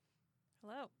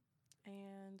Hello,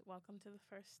 and welcome to the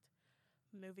first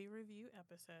movie review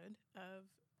episode of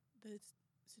the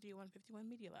Studio 151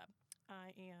 Media Lab. I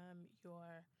am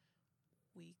your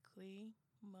weekly,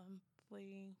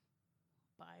 monthly,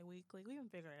 bi weekly, we haven't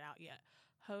figured it out yet,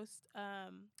 host,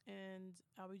 and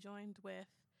I'll be joined with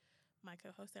my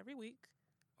co host every week,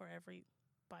 or every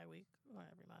bi week, or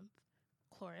every month,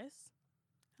 Cloris.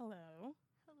 Hello.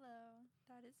 Hello,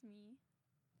 that is me.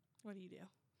 What do you do?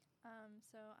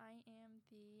 So I am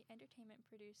the entertainment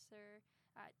producer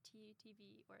at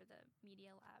TUTV, or the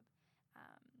Media Lab.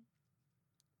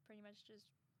 Pretty much just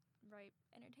write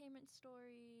entertainment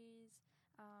stories.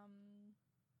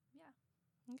 Yeah.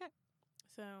 Okay.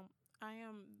 So I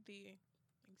am the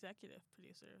executive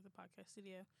producer of the podcast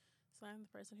studio. So I'm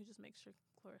the person who just makes sure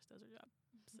Cloris does her job.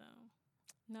 So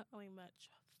not really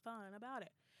much fun about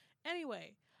it.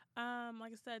 Anyway,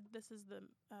 like I said, this is the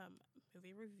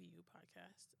movie review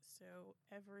podcast. So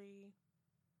every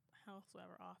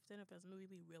however often, if there's a movie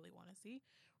we really want to see,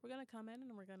 we're going to come in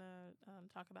and we're going to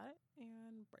talk about it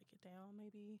and break it down,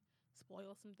 maybe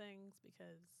spoil some things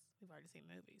because we've already seen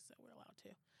the movie, so we're allowed to.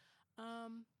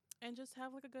 And just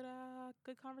have like a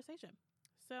good conversation.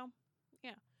 So,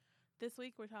 yeah. This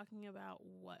week we're talking about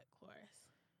what, Cloris?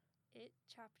 It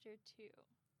Chapter 2,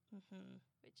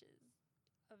 which is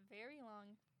a very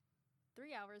long,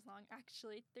 3 hours long,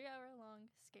 actually, 3 hour long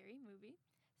scary movie.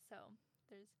 So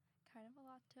there's kind of a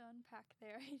lot to unpack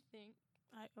there, I think.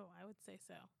 I would say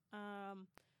so.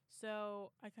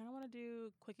 So I kind of want to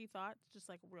do quickie thoughts, just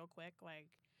like real quick.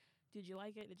 Like, did you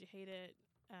like it? Did you hate it?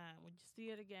 Would you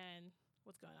see it again?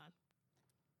 What's going on?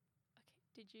 Okay,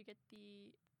 did you get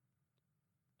the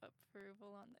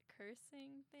approval on the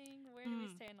cursing thing? Where do we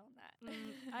stand on that?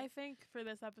 I think for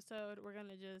this episode, we're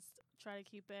going to just try to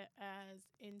keep it as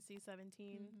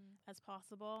NC-17 as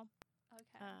possible.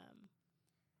 Okay.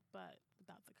 But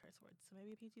without the curse words. So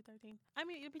maybe PG-13. I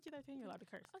mean, PG-13, you're allowed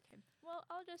to curse. Okay. Well,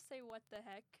 I'll just say what the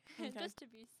heck, Okay. just to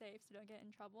be safe so don't get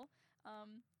in trouble.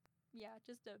 Yeah,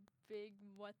 just a big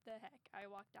what the heck. I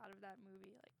walked out of that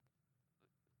movie like,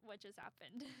 what just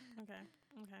happened? Okay.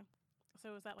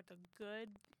 So is that like a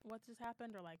good what just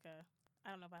happened, or like a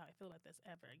I don't know how I feel about this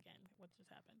ever again? What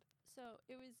just happened? So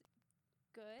it was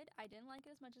good. I didn't like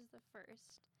it as much as the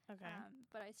first. Okay.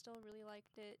 But I still really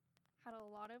liked it. Had a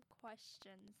lot of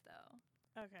questions though.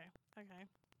 Okay.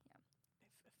 Yeah.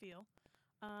 I feel.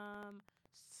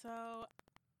 So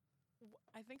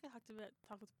I think I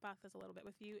talked about this a little bit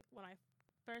with you when I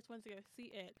first went to go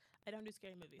see it. I don't do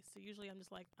scary movies, so usually I'm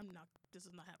just like, this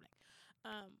is not happening.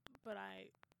 But I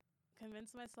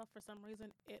convinced myself for some reason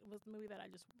it was the movie that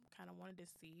I just kind of wanted to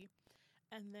see.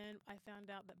 And then I found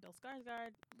out that Bill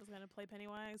Skarsgård was going to play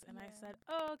Pennywise, and I said,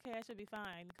 oh, okay, I should be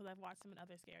fine, because I've watched him in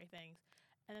other scary things.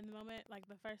 And then the moment,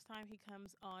 like the first time he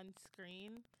comes on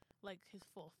screen, like his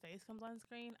full face comes on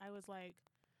screen, I was like,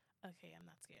 okay, I'm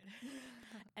not scared.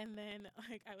 And then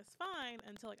like I was fine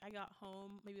until like I got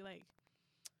home, maybe like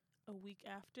a week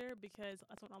after, because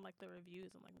that's when all like the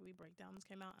reviews and like movie breakdowns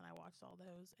came out, and I watched all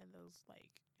those, and those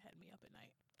like had me up at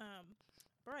night.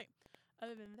 But right,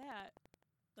 other than that,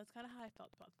 that's kind of how I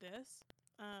felt about this.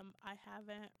 I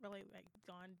haven't really like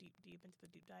gone deep into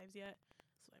the deep dives yet,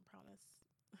 so I promise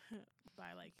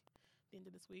by like the end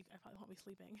of this week I probably won't be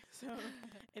sleeping, so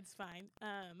it's fine.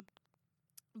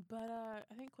 But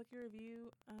I think quickie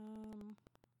review, kind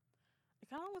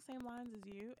of along the same lines as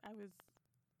you.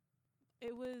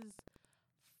 It was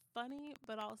funny,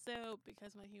 but also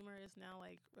because my humor is now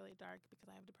like really dark because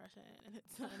I have depression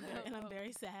and I'm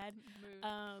very sad.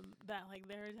 That like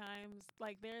there are times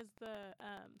like there's the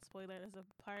spoiler. There's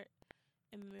a part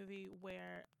in the movie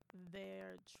where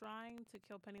they're trying to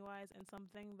kill Pennywise, and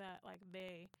something that like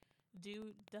they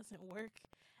do doesn't work,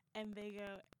 and they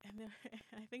go, and then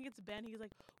I think it's Ben. He's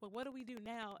like, "Well, what do we do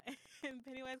now?" And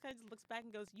Pennywise kind of just looks back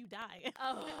and goes, "You die."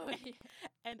 Oh, yeah.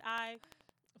 And I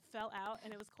fell out,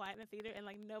 and it was quiet in the theater, and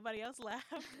like nobody else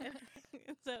laughed,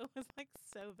 and so it was like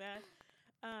so bad.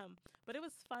 But it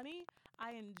was funny.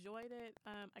 I enjoyed it.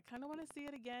 I kind of want to see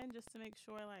it again just to make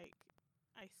sure like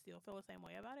I still feel the same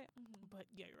way about it. But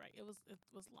yeah, you're right. It was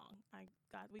long.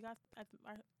 We got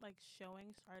our like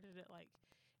showing started at like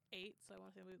 8, so I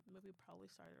want to say the movie probably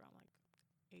started around like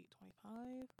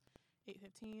 8:25,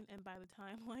 8:15, and by the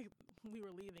time like we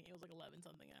were leaving, it was like 11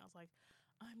 something, and I was like,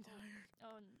 I'm tired.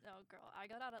 Oh no, girl! I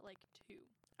got out at like 2.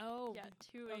 Oh Yeah,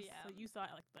 2 a.m. So you saw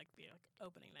it like the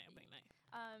opening night.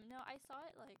 No, I saw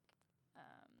it like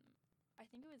I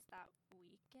think it was that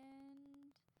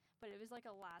weekend, but it was like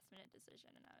a last minute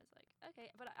decision, and I was like, okay.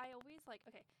 But I always like,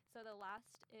 okay, so the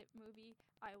last It movie,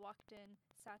 I walked in,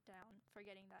 sat down,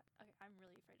 forgetting that, okay, I'm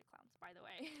really afraid of clowns, by the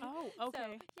way. Oh,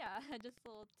 okay. So, yeah, just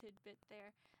a little tidbit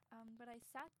there. But I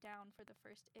sat down for the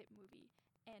first It movie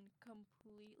and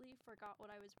completely forgot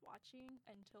what I was watching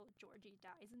until Georgie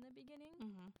dies in the beginning.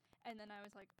 Mm-hmm. And then I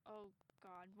was like, oh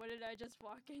God, what did I just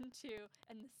walk into?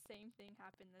 And the same thing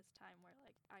happened this time where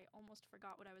like I almost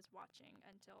forgot what I was watching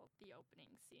until the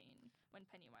opening scene when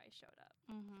Pennywise showed up.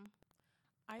 Mm-hmm.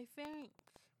 I think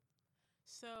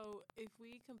so. If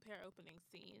we compare opening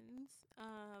scenes,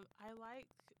 I like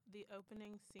the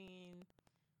opening scene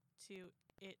to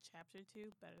It Chapter 2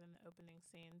 better than the opening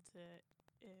scene to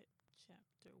It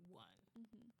Chapter 1.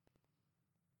 Mm-hmm.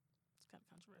 It's kind of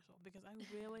controversial because I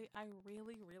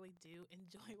really do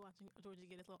enjoy watching Georgie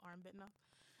get his little arm bitten off.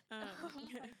 Oh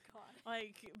my God.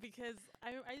 Like, because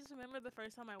I just remember the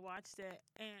first time I watched it,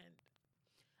 and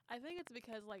I think it's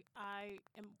because like I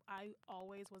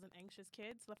always was an anxious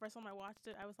kid. So the first time I watched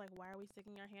it, I was like, why are we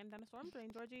sticking our hand down a storm drain,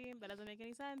 Georgie? That doesn't make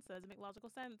any sense. That doesn't make logical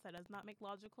sense. That does not make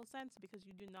logical sense because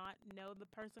you do not know the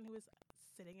person who is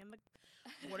sitting in the.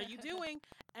 What are you doing?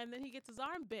 And then he gets his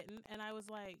arm bitten, and I was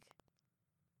like,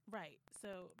 right.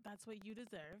 So that's what you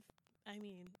deserve. I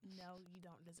mean, no, you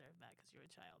don't deserve that because you're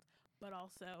a child. But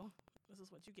also, this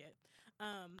is what you get.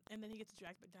 And then he gets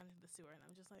dragged back down into the sewer, and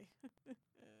I'm just like.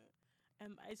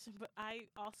 But I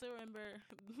also remember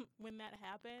when that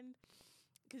happened,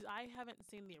 because I haven't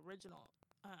seen the original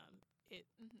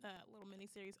little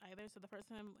miniseries either. So the first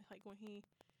time, like when he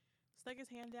stuck his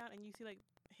hand down and you see like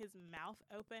his mouth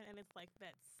open and it's like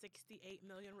that 68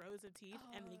 million rows of teeth,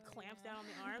 and then he clamps down on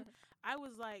the arm, I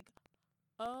was like,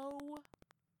 oh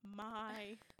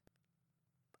my.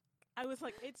 I was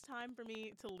like, it's time for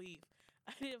me to leave.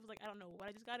 I was like, I don't know what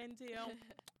I just got into,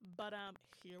 but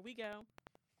here we go.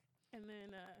 And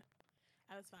then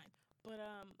I was fine. But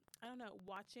I don't know,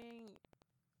 watching,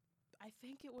 I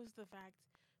think it was the fact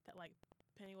that like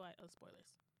Pennywise,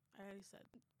 spoilers. I already said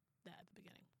that at the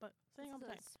beginning. But saying This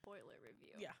I'm is a spoiler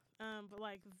review. Yeah. But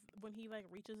like when he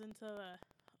like reaches into the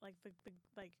like the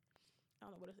like I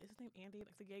don't know what is his name, Andy,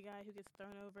 like the gay guy who gets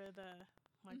thrown over the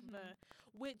like the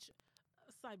which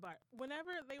sidebar.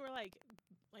 Whenever they were like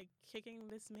kicking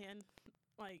this man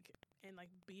like and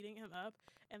like beating him up,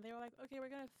 and they were like, okay,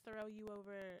 we're gonna throw you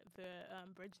over the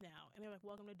bridge now, and they're like,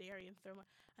 welcome to Derry, and throw him,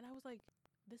 and I was like,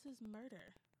 this is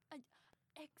murder.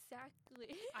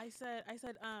 Exactly. I said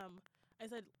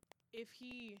if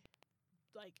he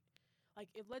like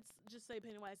if let's just say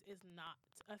Pennywise is not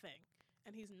a thing,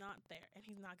 and he's not there, and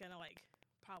he's not gonna like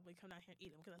probably come down here and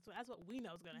eat him, because that's what we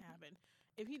know is gonna happen.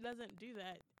 If he doesn't do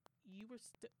that,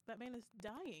 that man is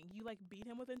dying. You like beat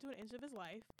him within 1 inch of his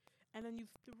life, and then you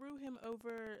threw him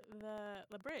over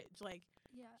the bridge. Like,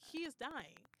 yeah, he is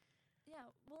dying. Yeah,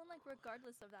 well, and like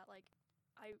regardless of that, like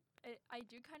I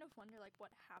do kind of wonder like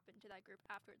what happened to that group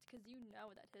afterwards, because you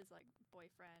know that his like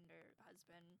boyfriend or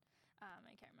husband,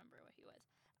 I can't remember what he was,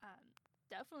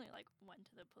 definitely like went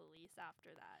to the police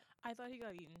after that. I thought he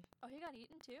got eaten. Oh, he got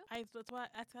eaten too? That's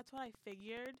what I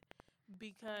figured,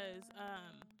 because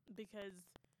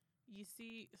you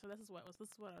see, so this is what I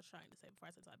was trying to say before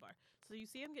I said sidebar. So you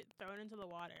see him get thrown into the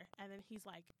water, and then he's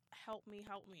like, help me,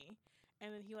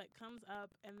 and then he like comes up,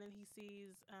 and then he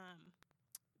sees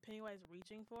Pennywise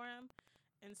reaching for him,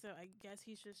 and so I guess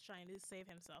he's just trying to save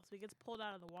himself. So he gets pulled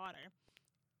out of the water,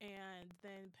 and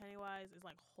then Pennywise is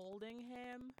like holding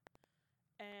him,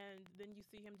 and then you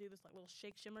see him do this like little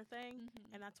shake shimmer thing,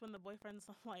 and that's when the boyfriend's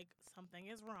like, something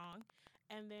is wrong,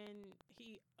 and then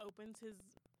he opens his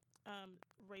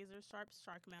razor sharp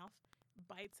shark mouth,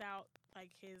 bites out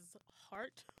like his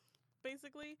heart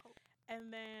basically,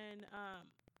 and then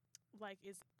like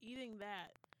is eating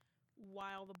that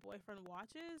while the boyfriend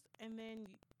watches, and then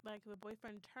like the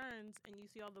boyfriend turns and you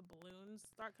see all the balloons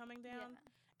start coming down.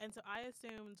 And so I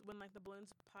assumed when like the balloons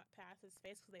pop past his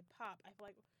face, because they pop, I feel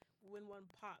like when one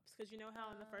pops, because you know how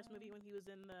in the first movie when he was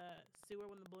in the sewer,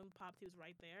 when the balloon popped, he was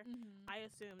right there. I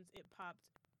assumed it popped,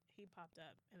 he popped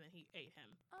up, and then he ate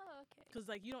him. Oh, okay. Because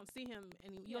like you don't see him,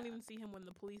 and you don't even see him when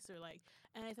the police are like,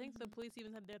 and I think the police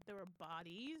even said that there were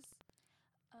bodies.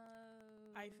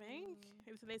 I think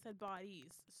they said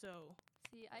bodies. So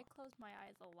see, I close my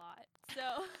eyes a lot.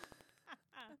 So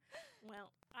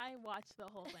well, I watched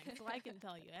the whole thing, so I can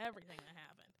tell you everything that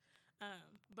happened.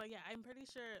 But yeah, I'm pretty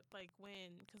sure like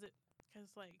because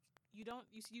like you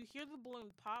hear the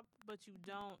balloon pop, but you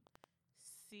don't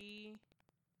see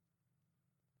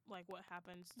like what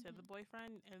happens to the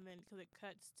boyfriend, and then because it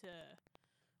cuts to,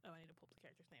 oh, I need to pull up the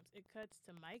characters' names. It cuts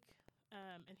to Mike,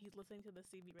 and he's listening to the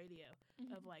CB radio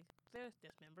Mhm. of like there's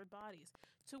dismembered bodies.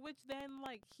 To which then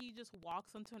like he just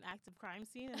walks onto an active crime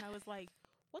scene, and I was like,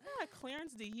 what kind of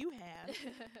clearance do you have?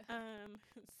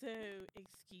 So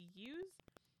excuse.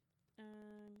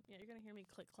 Yeah, you're gonna hear me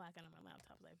click clacking on my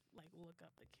laptop as I like look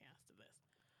up the cast of this.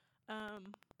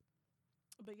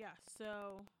 But yeah,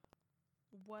 so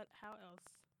how else?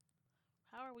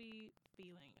 How are we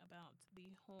feeling about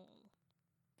the whole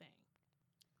thing?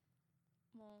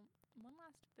 Well, one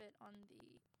last bit on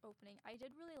the opening. I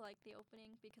did really like the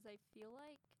opening because I feel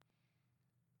like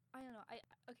I don't know.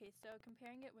 Okay, so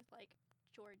comparing it with like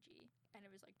Georgie, and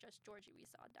it was like just Georgie we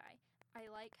saw die. I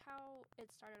like how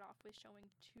it started off with showing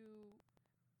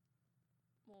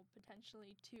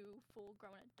potentially two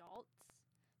full-grown adults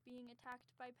being attacked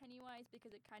by Pennywise,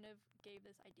 because it kind of gave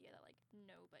this idea that like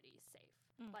nobody's safe.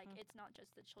 Like Mhm. it's not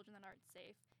just the children that aren't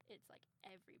safe, it's like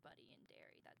everybody in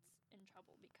Derry that's in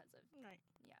trouble because of Right.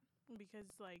 Yeah.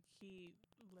 Because like he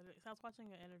literally, so I was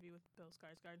watching an interview with Bill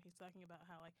Skarsgård, and he's talking about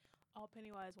how like all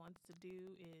Pennywise wants to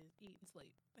do is eat and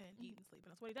sleep and eat and sleep,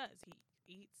 and that's what he does. He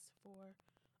eats for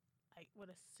I would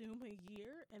assume a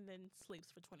year and then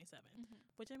sleeps for 27,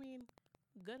 which I mean,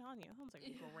 good on you. Sounds like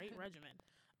a great regimen.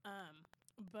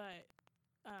 But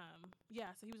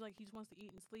yeah, so he was like he just wants to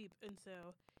eat and sleep, and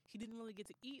so he didn't really get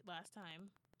to eat last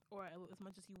time, or as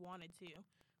much as he wanted to,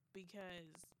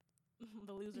 because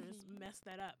the losers messed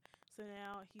that up. So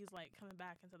now he's like coming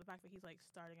back, and so the fact that he's like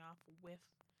starting off with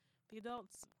the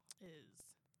adults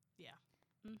is, yeah.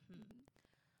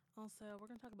 Also, we're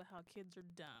gonna talk about how kids are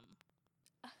dumb.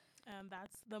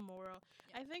 That's the moral.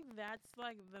 Yeah. I think that's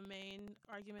like the main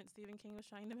argument Stephen King was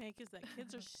trying to make, is that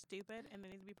kids are stupid and they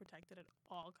need to be protected at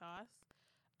all costs,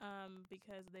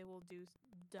 because they will do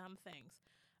dumb things.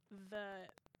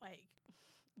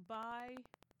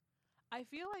 I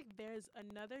feel like there's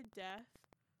another death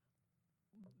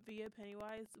via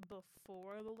Pennywise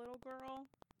before the little girl,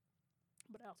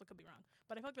 but I also could be wrong.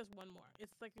 But I feel like there's one more.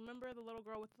 It's like, remember the little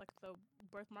girl with like the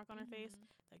birthmark on her face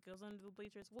that goes under the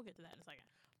bleachers? We'll get to that in a second.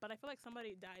 But I feel like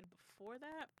somebody died before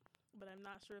that, but I'm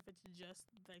not sure if it's just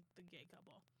like the gay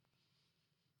couple.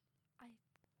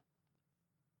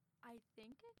 I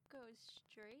think it goes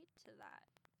straight to that,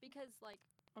 because like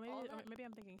Or maybe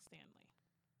I'm thinking Stanley.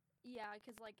 Yeah,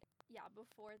 because like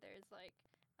before there's like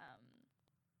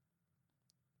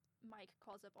Mike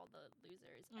calls up all the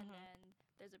losers, and then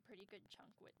there's a pretty good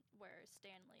chunk where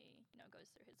Stanley,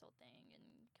 goes through his whole thing and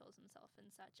kills himself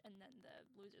and such, and then the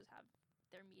losers have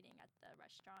their meeting at the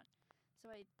restaurant.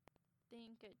 So I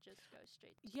think it just goes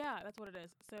straight to Yeah, that's what it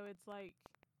is. So it's like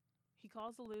he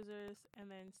calls the losers,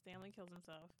 and then Stanley kills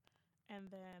himself,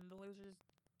 and then the losers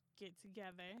get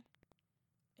together,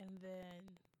 and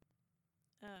then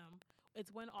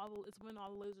it's when all the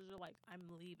losers are like, I'm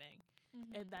leaving.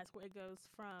 And that's where it goes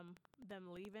from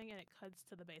them leaving, and it cuts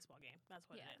to the baseball game. That's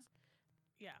what it is.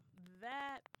 Yeah,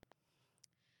 that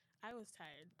I was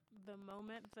tired. The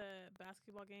moment the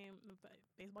baseball game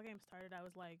started, I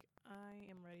was like, I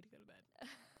am ready to go to bed.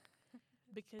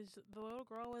 Because the little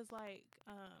girl was like,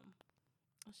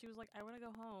 she was like, I want to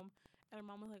go home. And her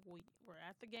mom was like, we're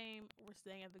at the game. We're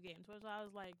staying at the game. So I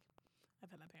was like, I've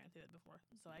had my parents do that before,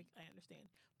 so I understand.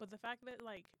 But the fact that,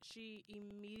 like, she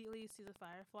immediately sees a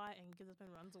firefly and gets up and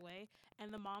runs away,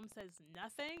 and the mom says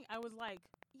nothing, I was like,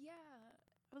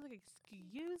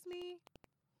 excuse me?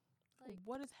 Like,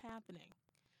 what is happening?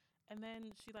 And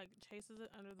then she, like, chases it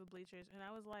under the bleachers, and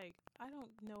I was like, I don't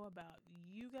know about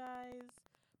you guys,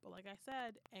 but like I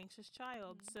said, anxious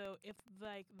child. So if,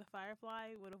 like, the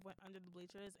firefly would have went under the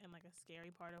bleachers in, like, a scary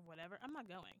part of whatever, I'm not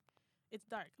going. It's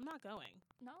dark. I'm not going.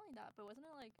 Not only that, but wasn't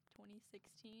it like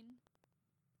 2016?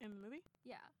 In the movie?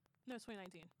 Yeah. No, it's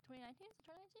 2019. 2019? Is it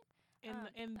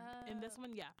 2019? In this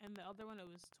one, yeah. In the other one, it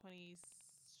was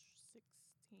 2016.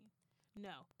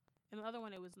 No. In the other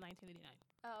one, it was 1989.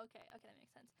 Oh, okay. Okay, that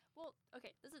makes sense. Well,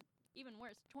 okay, this is even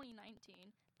worse.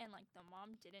 2019, and like the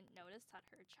mom didn't notice that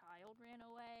her child ran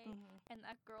away, and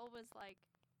that girl was like,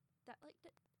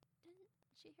 didn't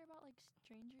she hear about like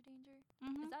stranger danger?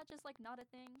 Is that just like not a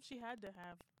thing? She had to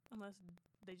have, unless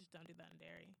they just don't do that in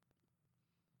Derry.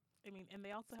 I mean, and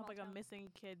they also have like a missing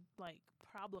kid like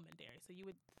problem in Derry, so you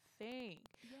would think.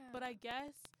 Yeah. But I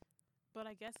guess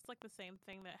it's like the same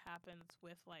thing that happens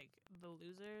with like the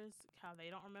losers, how they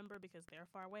don't remember because they're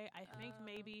far away. I think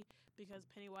maybe because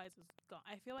Pennywise is gone.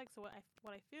 I feel like what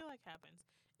I feel like happens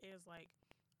is like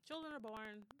children are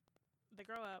born, they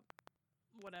grow up,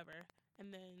 whatever,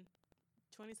 and then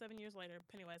 27 years later,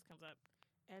 Pennywise comes up,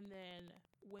 and then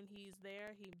when he's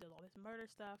there, he does all this murder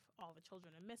stuff. All the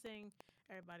children are missing.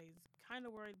 Everybody's kind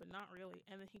of worried, but not really.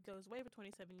 And then he goes away for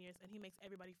 27 years, and he makes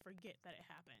everybody forget that it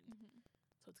happened.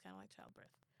 So it's kind of like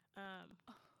childbirth.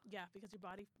 Yeah, because your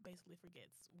body basically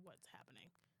forgets what's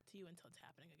happening to you until it's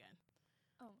happening again.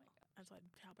 Oh my god. That's why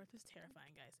childbirth is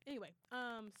terrifying, guys. Anyway,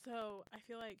 so I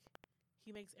feel like he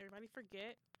makes everybody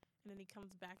forget, and then he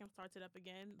comes back and starts it up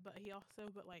again. But I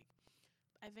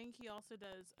think he also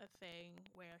does a thing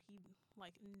where he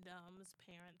like numbs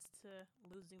parents to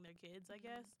losing their kids. I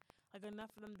guess like enough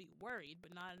for them to be worried,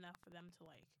 but not enough for them to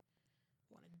like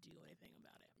want to do anything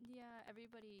about it. Yeah,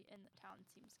 everybody in the town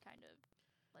seems kind of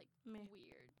like Meh.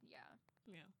 weird. Yeah.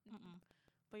 Yeah.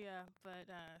 But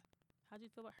how'd you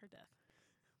feel about her death?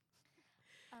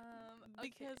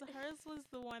 Okay. Because hers was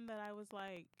the one that I was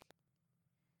like,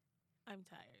 I'm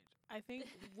tired. I think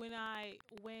when the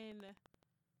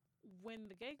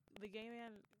gay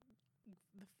man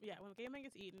when the gay man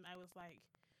gets eaten, I was like,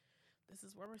 this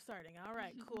is where we're starting. All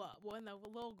right, cool. When the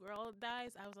little girl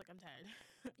dies, I was like, I'm tired.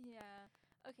 Yeah.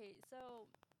 Okay, so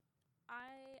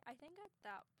I think at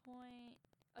that point,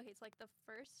 okay, so like the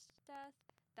first death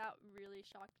that really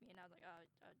shocked me, and I was like, oh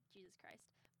Jesus Christ.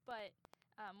 But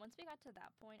once we got to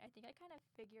that point, I think I kind of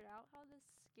figured out how the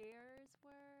scares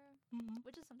were,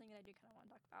 which is something that I do kind of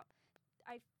want to talk about.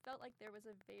 I felt like there was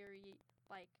a very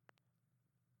like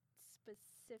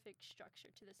specific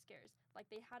structure to the scares. Like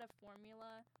they had a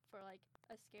formula for like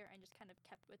a scare and just kind of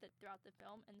kept with it throughout the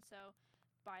film. And so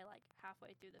by like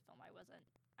halfway through the film, I wasn't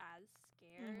as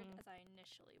scared as I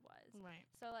initially was. Right.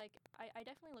 So like I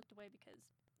definitely looked away because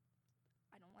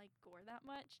I don't like gore that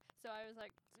much. So I was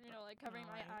like, you know, like covering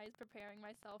my eyes, preparing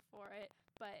myself for it.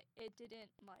 But it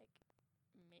didn't like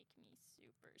make me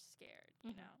super scared,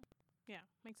 you know? Yeah,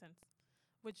 makes sense.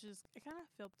 Which is, it kind of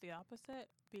felt the opposite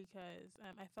because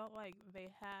I felt like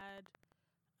they had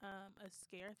a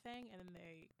scare thing and then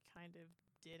they kind of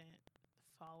didn't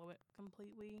follow it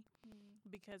completely.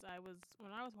 Because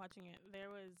when I was watching it,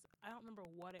 I don't remember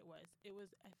what it was. It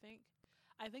was, I think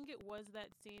it was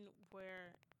that scene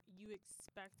where you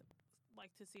expect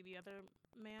like to see the other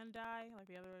man die,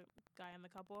 like the other guy in the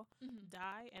couple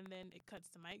die, and then it cuts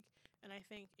to Mike. And I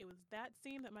think it was that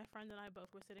scene that my friend and I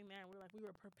both were sitting there and we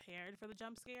were prepared for the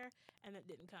jump scare, and it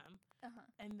didn't come.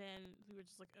 And then we were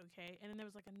just like, okay. And then there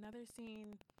was like another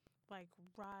scene like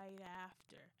right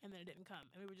after, and then it didn't come,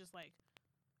 and we were just like,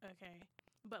 okay.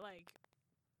 But like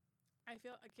I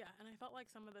feel like, yeah, and I felt like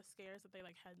some of the scares that they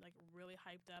like had like really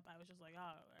hyped up, I was just like,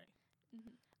 oh, all right.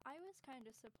 I was kind of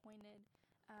disappointed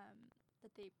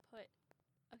that they put.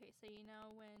 Okay, so you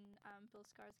know when Bill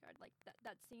Skarsgård, like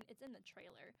that scene, it's in the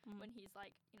trailer when he's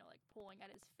like, you know, like pulling at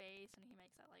his face and he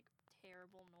makes that like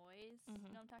terrible noise.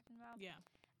 You know what I'm talking about? Yeah.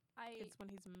 It's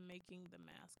when he's making the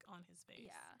mask on his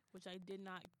face. Yeah. Which I did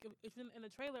not. It's in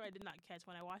the trailer. I did not catch.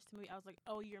 When I watched the movie, I was like,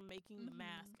 "Oh, you're making the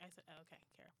mask." I said, oh, "Okay,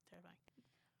 terrifying."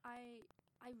 I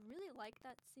really liked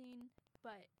that scene,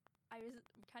 but I was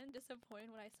kind of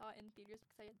disappointed when I saw it in theaters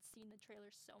because I had seen the trailer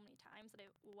so many times that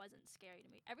it wasn't scary to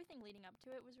me. Everything leading up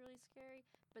to it was really scary,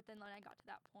 but then when I got to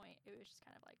that point, it was just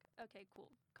kind of like, okay,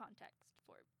 cool, context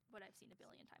for what I've seen a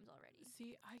billion times already.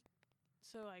 See,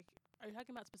 so like, are you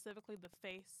talking about specifically the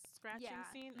face scratching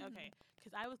scene? Okay,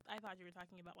 because I thought you were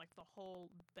talking about like the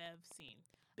whole Bev scene,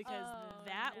 because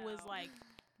was like,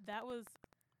 that was.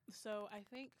 So I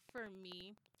think for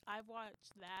me, I've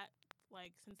watched that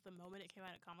like since the moment it came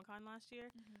out at Comic-Con last year,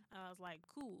 and I was like,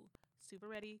 cool, super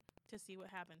ready to see what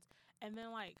happens. And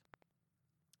then like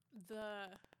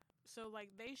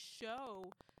they show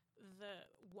the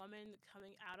woman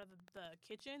coming out of the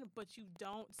kitchen, but you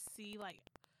don't see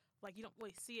like you don't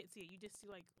really see it. You just see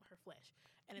like her flesh,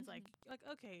 and it's like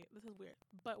okay, this is weird.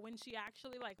 But when she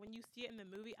actually like when you see it in the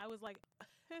movie, I was like,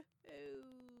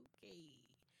 okay,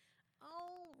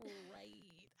 all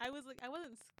right. I wasn't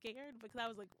scared because I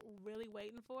was like really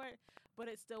waiting for it, but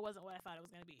it still wasn't what I thought it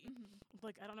was gonna be.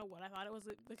 Like I don't know what I thought it was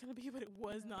gonna be, but it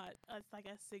was not. It's like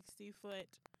a 60-foot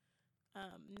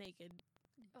naked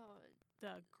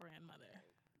the grandmother.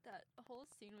 That whole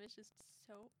scene was just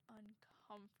so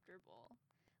uncomfortable.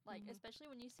 Like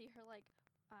especially when you see her like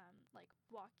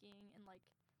walking and like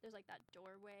there's like that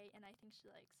doorway, and I think she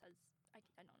like says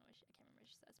I don't know I can't remember what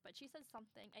she says, but she says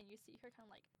something, and you see her kind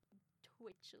of like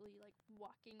twitchily like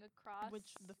walking across.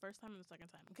 Which the first time and the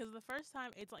second time, because the first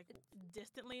time it's like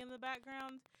distantly in the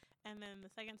background, and then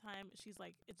the second time she's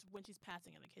like it's when she's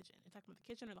passing in the kitchen. You're talking about the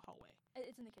kitchen or the hallway?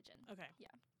 It's in the kitchen. Okay.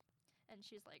 Yeah. And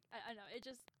she's like I know it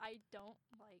just I don't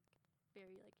like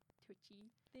very like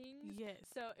twitchy things. Yes.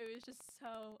 So it was just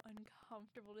so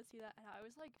uncomfortable to see that, and I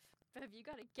was like, Bev, you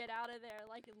gotta get out of there,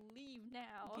 like leave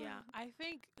now. Yeah, I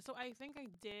think I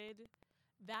did.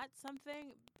 That's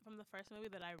something from the first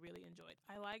movie that I really enjoyed.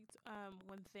 I liked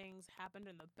when things happened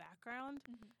in the background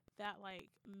that like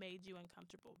made you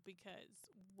uncomfortable?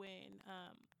 Because when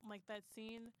like that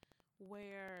scene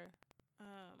where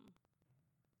um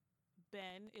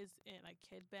Ben is in like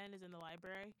kid Ben is in the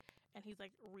library and he's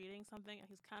like reading something and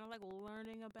he's kind of like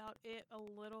learning about it a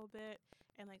little bit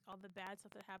and like all the bad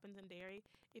stuff that happens in Derry.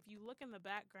 If you look in the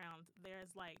background,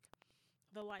 there's like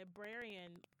the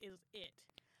librarian is it.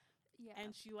 Yeah.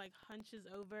 And she like hunches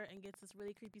over and gets this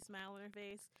really creepy smile on her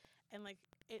face and like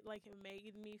it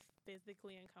made me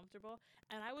physically uncomfortable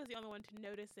and I was the only one to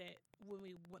notice it when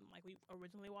we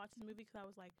originally watched the movie because I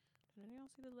was like, did any of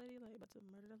y'all see this lady like about to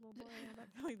murder this little boy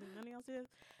like did any of y'all see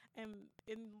this? And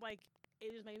like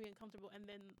it just made me uncomfortable and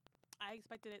then I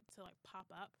expected it to like pop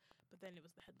up but then it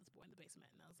was the headless boy in the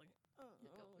basement and I was like, oh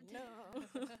no.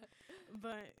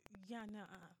 But yeah, no,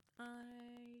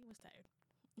 I was tired.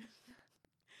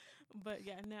 But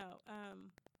yeah, no.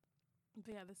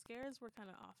 But yeah, the scares were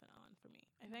kind of off and on for me.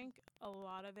 I think a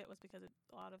lot of it was because a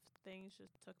lot of things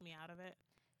just took me out of it.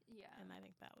 Yeah. And I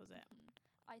think that was it.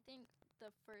 I think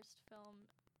the first film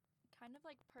kind of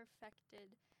like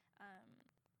perfected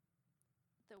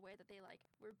the way that they like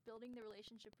were building the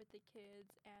relationship with the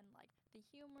kids and like the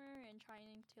humor and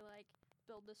trying to like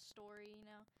build the story, you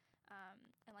know.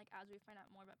 And like as we find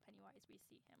out more about Pennywise, we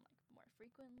see him like more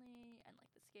frequently and like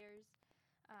the scares.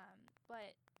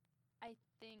 But I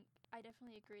think I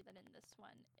definitely agree that in this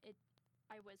one,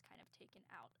 I was kind of taken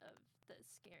out of the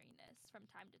scariness from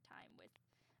time to time with,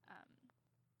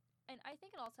 and I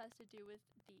think it also has to do with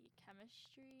the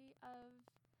chemistry of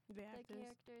the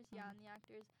characters, and the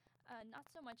actors. Not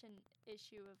so much an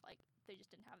issue of like they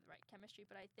just didn't have the right chemistry,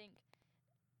 but I think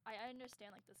I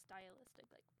understand like the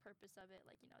stylistic like purpose of it,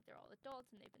 like you know they're all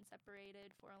adults and they've been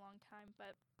separated for a long time,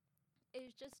 but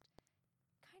it's just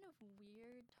kind of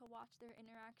weird to watch their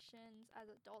interactions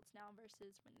as adults now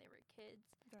versus when they were kids.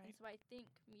 Right. And so I think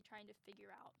me trying to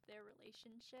figure out their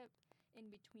relationship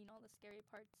in between all the scary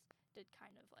parts did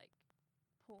kind of like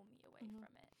pull me away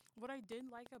from it. What I did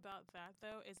like about that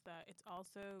though is that it's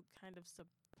also kind of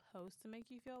supposed to make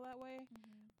you feel that way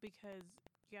because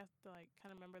you have to like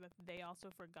kind of remember that they also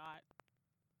forgot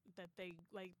that they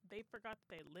forgot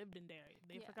that they lived in Derry.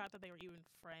 They forgot that they were even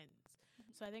friends.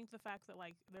 So I think the fact that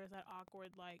like there's that awkward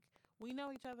like we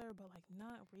know each other but like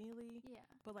not really. Yeah.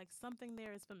 But like something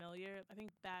there is familiar. I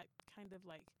think that kind of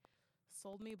like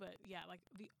sold me. But yeah, like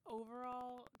the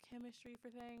overall chemistry for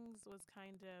things was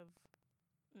kind of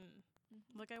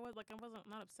like I wasn't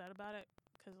not upset about it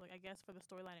because like I guess for the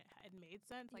storyline it made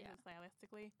sense like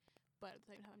stylistically. But at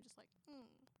the same time I'm just like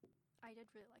I did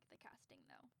really like the casting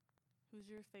though. Who's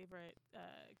your favorite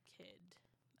kid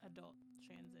adult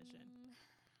transition?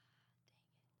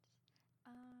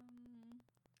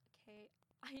 Okay,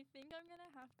 I think I'm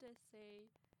gonna have to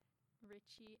say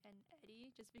Richie and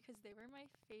Eddie just because they were my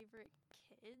favorite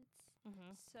kids.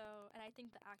 So, and I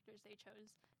think the actors they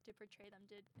chose to portray them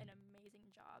did an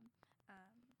amazing job.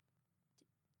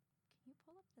 Can you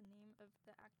pull up the name of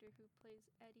the actor who plays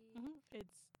Eddie?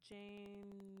 It's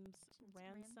James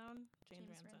Ransone.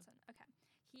 James Ransone. Okay,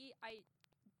 I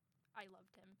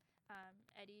loved him.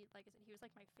 Eddie, like I said, he was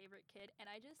like my favorite kid,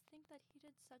 and I just think that he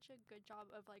did such a good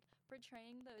job of like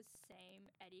portraying those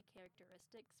same Eddie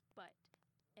characteristics, but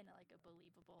in a, like a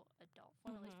believable adult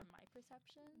form, at least from my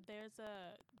perception. There's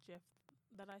a GIF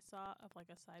that I saw of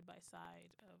like a side by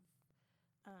side of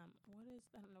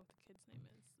I don't know what the kid's name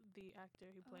is. The actor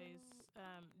who plays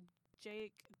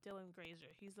Jake Dylan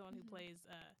Grazer. He's the one who plays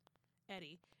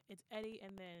Eddie. It's Eddie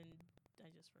and then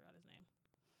I just forgot his name.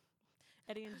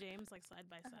 Eddie and James, like side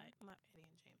by side. Not Eddie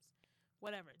and James.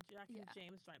 Whatever. Jack and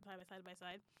James side by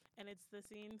side. And it's the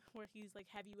scene where he's like,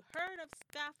 have you heard of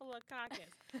Staphylococcus?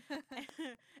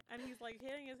 And he's like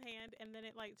hitting his hand and then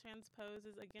it like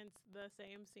transposes against the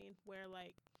same scene where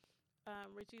like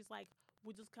Richie's like,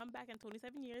 we'll just come back in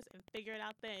 27 years and figure it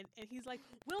out then. And he's like,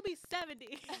 we'll be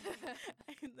 70.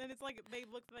 And then it's like they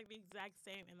look like the exact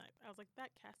same. And I was like, that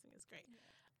casting is great.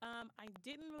 I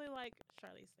didn't really like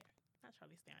Charlize Theron. Not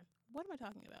Charlize Theron. What am I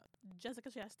talking about?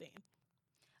 Jessica Chastain.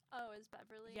 Oh, is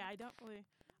Beverly? Yeah, I don't really.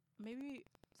 Maybe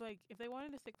like if they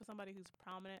wanted to stick with somebody who's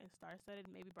prominent and star-studded,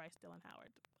 maybe Bryce Dallas Howard.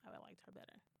 I would liked her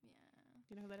better. Yeah. Do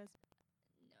you know who that is?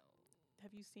 No.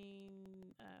 Have you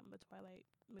seen the Twilight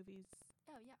movies?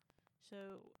 Oh yeah.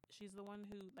 So she's the one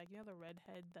who like the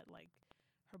redhead that like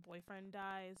her boyfriend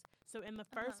dies. So in the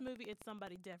first movie, it's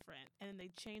somebody different, and then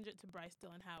they change it to Bryce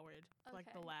Dallas Howard for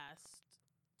like the last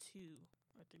 2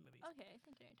 or 3 movies. Okay, I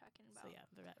think you're talking about. So yeah,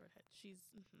 the redhead. She's.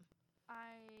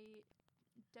 I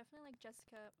definitely like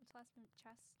Jessica. What's the last name?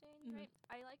 Chastain, right?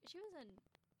 She was in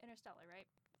Interstellar, right?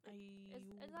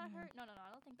 Is that her? No, I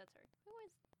don't think that's her. Who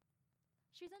is?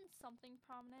 She's in something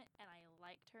prominent, and I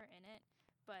liked her in it,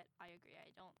 but I agree. I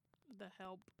don't. The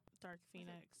Help, Dark Was it-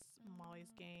 Phoenix,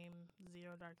 Molly's Game,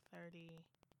 Zero Dark 30,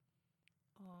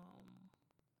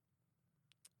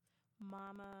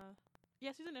 Mama.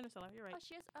 Yeah, she's in Interstellar. You're right. Oh,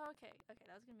 she is. Oh, okay. Okay,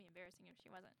 that was gonna be embarrassing if she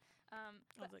wasn't. I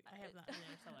was like, I have not seen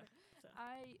Interstellar. So.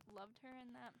 I loved her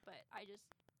in that, but I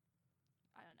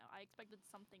don't know. I expected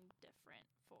something different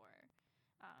for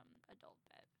adult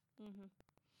Bev.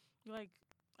 Like,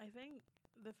 I think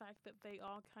the fact that they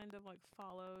all kind of like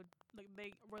followed, like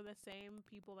they were the same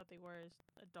people that they were as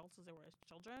adults as they were as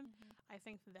children. I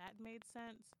think that made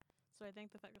sense. So I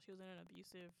think the fact that she was in an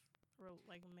abusive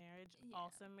marriage Yeah.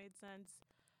 also made sense.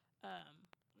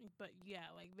 But yeah,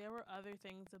 like there were other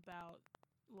things about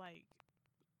like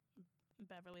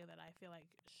Beverly that I feel like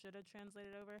should have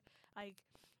translated over. Like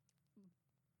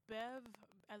Bev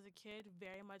as a kid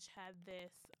very much had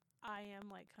this I am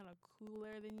like kind of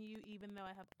cooler than you even though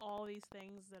I have all these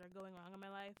things that are going wrong in my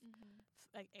life.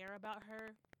 Like air about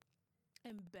her.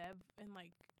 And Bev and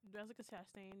like Jessica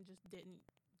Chastain just didn't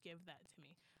give that to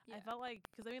me. Yeah. I felt like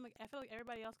because I feel like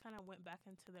everybody else kind of went back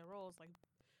into their roles. Like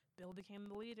Bill became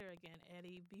the leader again.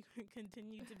 Eddie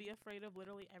continued to be afraid of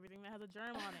literally everything that has a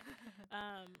germ on it.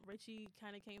 Richie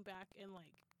kind of came back and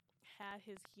like had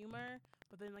his humor,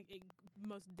 but then like it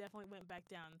most definitely went back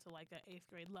down to like a 8th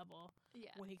grade level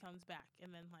Yeah. when he comes back.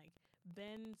 And then like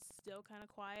Ben's still kind of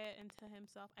quiet and to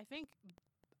himself. I think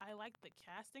I liked the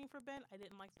casting for Ben. I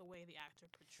didn't like the way the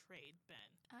actor portrayed Ben.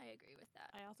 I agree with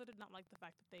that. I also did not like the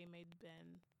fact that they made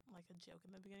Ben like a joke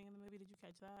in the beginning of the movie. Did you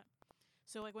catch that?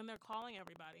 So like when they're calling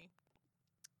everybody,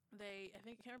 I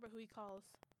can't remember who he calls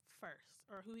first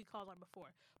or who he calls right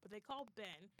before, but they call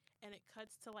Ben and it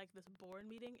cuts to like this board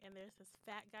meeting and there's this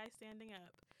fat guy standing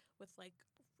up with like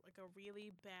a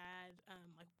really bad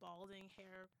like balding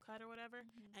haircut or whatever,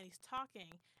 and he's talking,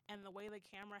 and the way the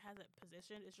camera has it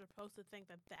positioned is you're supposed to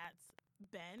think that that's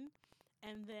Ben,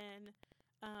 and then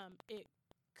it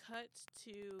cuts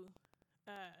to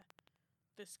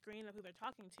the screen of who they're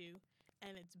talking to,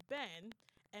 and it's Ben,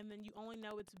 and then you only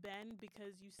know it's Ben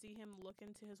because you see him look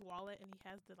into his wallet and he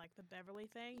has the Beverly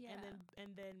thing, Yeah.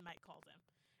 and then Mike calls him,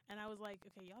 and I was like,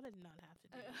 okay, y'all did not have to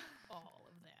do all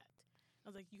of that. I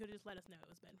was like, you could have just let us know it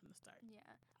was Ben from the start. Yeah,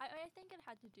 I think it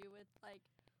had to do with like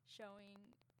showing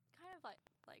kind of like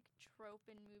trope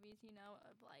in movies,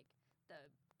 of like the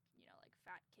like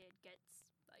fat kid gets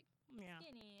like Yeah.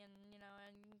 skinny and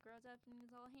and grows up and is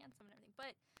all handsome and everything.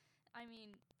 But I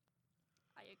mean,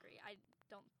 I agree. I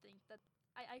don't think that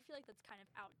I feel like that's kind of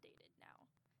outdated now.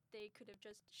 They could have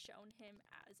just shown him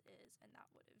as is, and that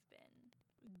would have been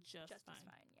Just as fine.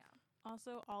 fine. Yeah.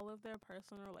 Also, all of their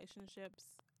personal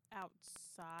relationships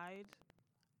outside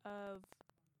of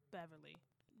Beverly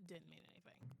didn't mean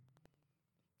anything.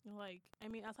 Like, I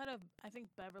mean, outside of, I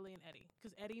think Beverly and Eddie,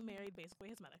 because Eddie married basically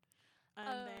his mother. And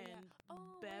Oh, then yeah.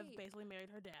 Oh, Bev wait. basically married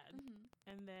her dad.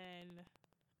 And then,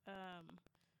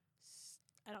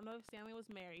 I don't know if Stanley was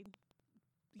married.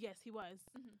 Yes, he was.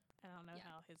 I don't know Yeah.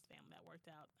 how his family that worked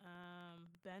out.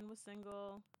 Ben was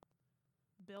single.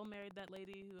 Bill married that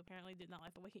lady who apparently did not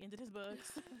like the way he ended his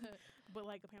books. But,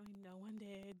 like, apparently no one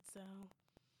did, so.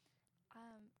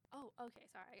 Oh, okay.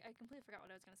 Sorry, I completely forgot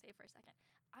what I was gonna say for a second.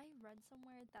 I read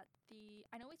somewhere that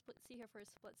I know we see her for a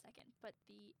split second, but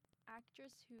the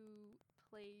actress who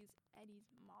plays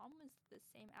Eddie's mom is the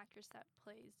same actress that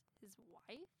plays his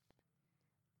wife.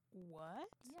 What?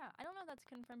 Yeah, I don't know if that's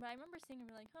confirmed, but I remember seeing him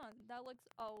and be like, huh, that looks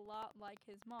a lot like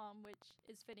his mom, which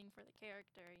is fitting for the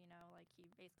character. Like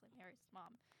he basically marries his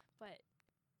mom, but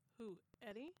Who?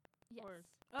 Eddie? yes.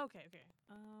 Okay.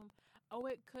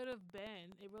 It could have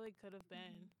been. It really could have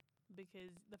been.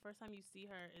 Because the first time you see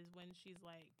her is when she's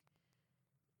like,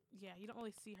 yeah, you don't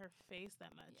really see her face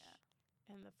that much.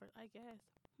 Yeah. And I guess.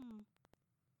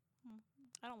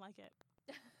 I don't like it.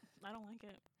 I don't like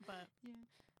it, but Yeah.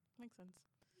 makes sense.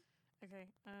 Okay.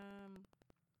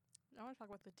 I want to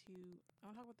talk about the two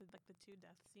two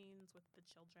death scenes with the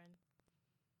children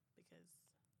because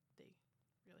they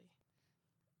really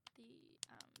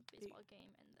The baseball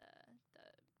game and the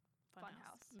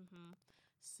Funhouse.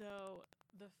 So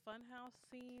the Funhouse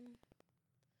scene.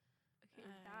 Okay,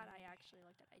 that I actually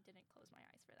looked at. I didn't close my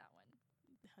eyes for that one.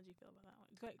 How'd you feel about that one?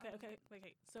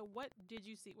 Okay. So what did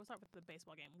you see? We'll start with the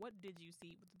baseball game. What did you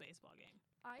see with the baseball game?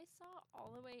 I saw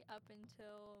all the way up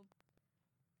until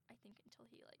I think until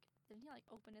he didn't he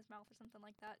open his mouth or something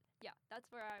like that? Yeah,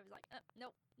 that's where I was like,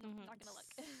 nope, not gonna look.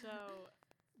 So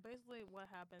basically, what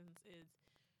happens is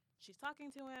she's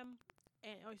talking to him,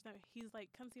 and he's like,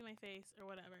 "Come see my face" or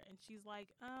whatever, and she's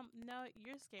like, "No,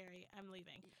 you're scary. I'm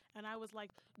leaving." And I was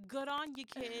like, "Good on you,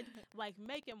 kid! Like,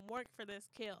 make him work for this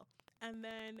kill." And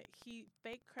then he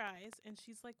fake cries, and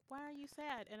she's like, "Why are you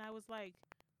sad?" And I was like,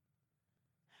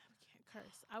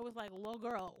 curse. I was like, little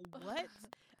girl, what?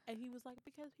 And he was like,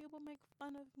 because people make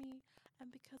fun of me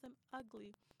and because I'm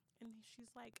ugly. And she's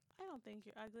like, I don't think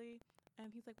you're ugly. And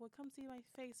he's like, well, come see my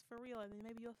face for real, and then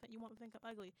maybe you won't think I'm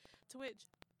ugly. To which,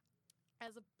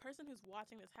 as a person who's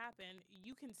watching this happen,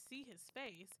 you can see his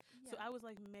face. Yeah. So I was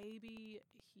like, maybe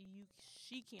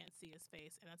she can't see his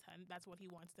face, and that's what he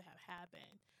wants to have happen.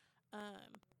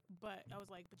 But I was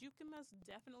like, but you can most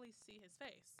definitely see his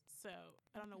face. So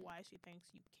I don't know why she thinks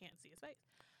you can't see his face.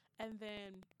 And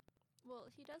then, well,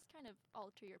 he does kind of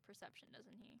alter your perception,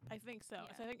 doesn't he? I think so.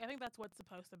 Yeah. So I think that's what's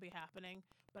supposed to be happening.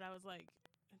 But I was like,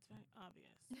 it's very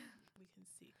obvious. We can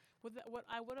see. What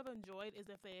I would have enjoyed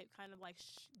is if they had kind of like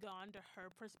gone to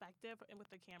her perspective and with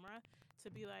the camera to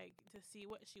be like to see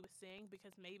what she was seeing,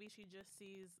 because maybe she just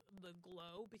sees the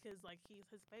glow because like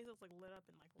his face is like lit up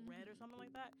in like red or something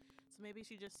like that. So maybe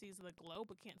she just sees the glow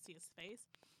but can't see his face.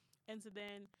 And so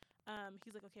then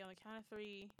he's like, okay, on the count of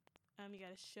 3. You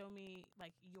gotta show me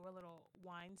like your little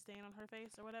wine stain on her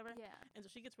face or whatever. Yeah. And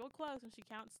so she gets real close and she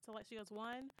counts to like she goes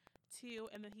 1, 2,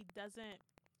 and then he doesn't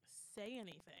say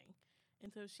anything.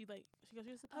 And so she goes,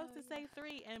 you're supposed to say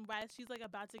 3, and while she's like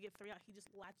about to get 3 out, he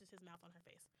just latches his mouth on her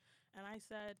face. And I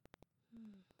said,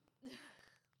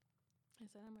 I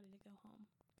said, I'm ready to go home.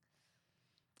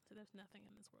 So there's nothing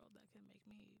in this world that can make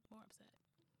me more upset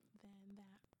than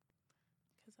that.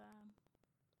 Because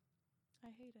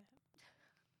I hate it.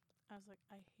 I was like,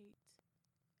 I hate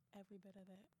every bit of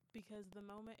it. Because the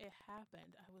moment it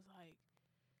happened, I was like,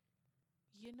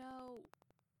 you know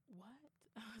what?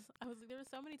 I was like, there were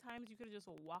so many times you could have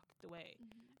just walked away.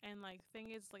 And like,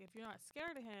 thing is, like, if you're not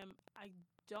scared of him, I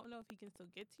don't know if he can still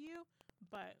get to you,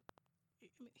 but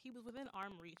he was within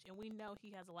arm reach, and we know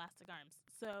he has elastic arms.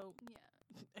 So yeah,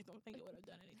 I don't think it would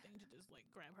have done anything to just like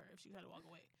grab her if she had to walk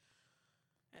away.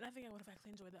 And I think I would have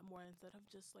actually enjoyed that more instead of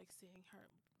just like seeing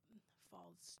her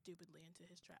fall stupidly into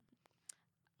his trap.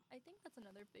 I think that's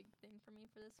another big thing for me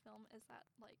for this film is that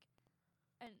like,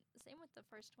 and same with the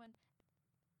first one,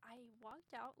 I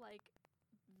walked out like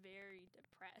very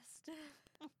depressed.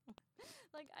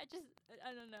 Like I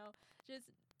don't know,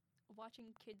 just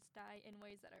watching kids die in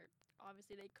ways that are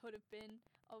obviously they could have been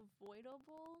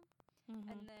avoidable,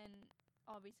 and then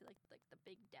obviously like the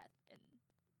big death in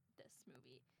this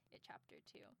movie in chapter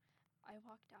 2, I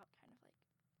walked out kind of like,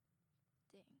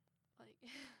 dang, like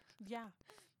yeah.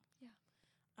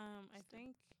 I Just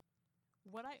think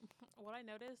what I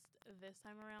noticed this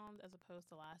time around as opposed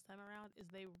to last time around is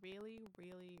they really,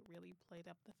 really, really played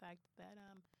up the fact that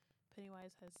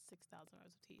Pennywise has 6,000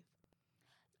 rows of teeth.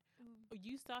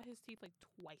 You saw his teeth like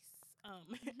twice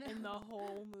in the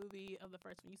whole movie of the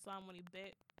first one. You saw him when he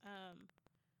bit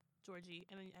Georgie,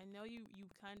 and I know you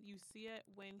see it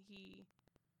when he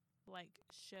like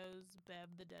shows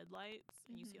Bev the deadlights,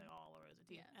 and you see like all the rows of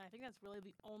teeth. Yeah. And I think that's really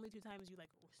the only 2 times you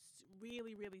like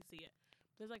really, really see it.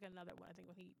 There's like another one, I think,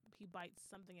 when he bites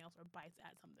something else or bites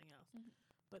at something else.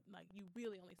 But like you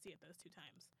really only see it those 2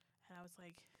 times. And I was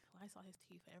like, well, I saw his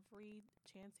teeth every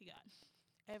chance he got.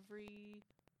 Every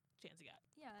chance he got.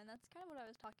 Yeah, and that's kind of what I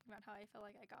was talking about, how I felt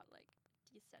like I got like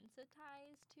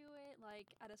desensitized to it.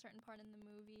 Like at a certain part in the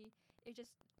movie, it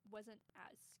just wasn't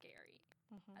as scary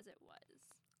as it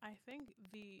was. I think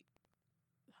the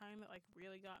time that like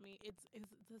really got me, it's a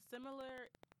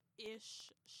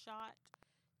similar-ish shot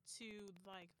to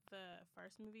like the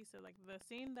first movie. So like the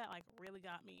scene that like really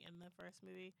got me in the first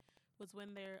movie was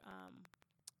when they're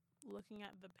looking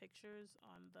at the pictures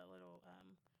on the little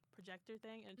projector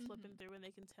thing and flipping through, and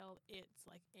they can tell it's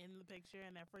like in the picture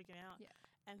and they're freaking out. Yeah.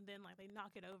 And then like they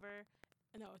knock it over.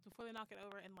 No, it's before they knock it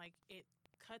over, and like it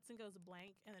cuts and goes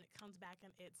blank, and then it comes back and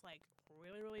it's like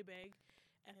really, really big,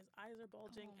 and his eyes are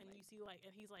bulging, and you see like,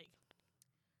 and he's like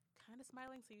kind of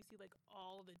smiling, so you see like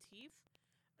all the teeth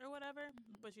or whatever,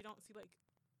 but you don't see like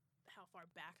how far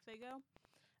back they go.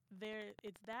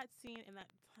 It's that scene and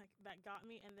that got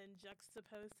me, and then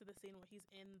juxtaposed to the scene where he's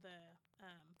in the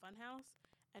funhouse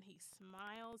and he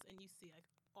smiles, and you see like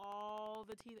all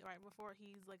the teeth right before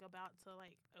he's like about to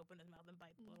like open his mouth and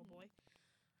bite the little boy.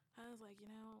 I was like, you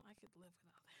know, I could live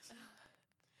without this.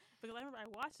 Because I remember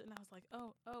I watched it and I was like,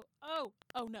 oh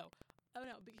no,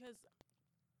 because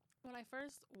when I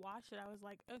first watched it, I was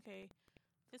like, okay,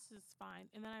 this is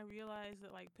fine. And then I realized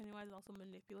that like Pennywise is also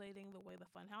manipulating the way the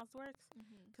funhouse works.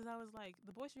 Because I was like,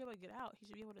 the boy should be able to get out. He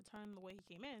should be able to turn the way he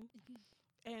came in,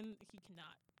 and he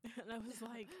cannot. And I was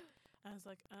like,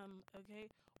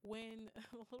 okay. When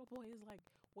the little boy is like,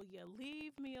 will you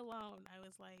leave me alone? I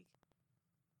was like,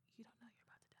 you don't know you're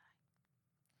about to die.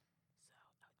 So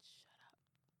I would shut up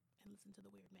and listen to the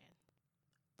weird man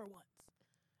for once.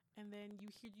 And then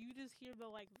you just hear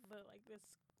this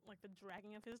like the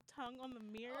dragging of his tongue on the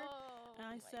mirror. Oh, And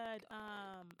I my said,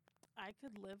 God. I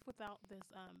could live without this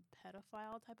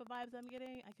pedophile type of vibes I'm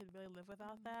getting. I could really live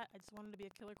without that. I just wanted to be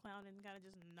a killer clown and kind of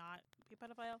just not be a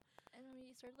pedophile. And when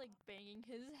he started like banging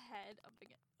his head up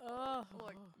against. Oh,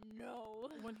 Lord,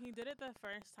 no. when he did it the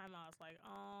first time, I was like,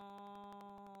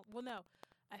 oh. Well, no,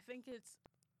 I think it's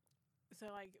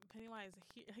so like Pennywise.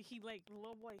 He like the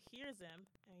little boy hears him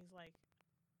and he's like,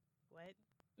 what?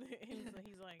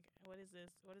 he's like, what is this?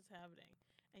 What is happening?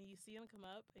 And you see him come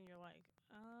up and you're like,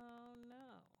 oh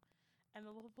no. And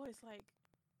the little boy's like,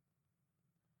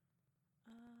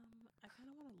 I kind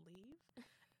of want to leave.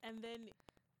 And then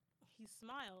he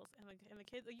smiles, and the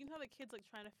kids, like, you know how the kid's like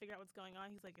trying to figure out what's going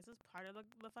on. He's like, "Is this part of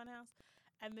the fun house?"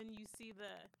 And then you see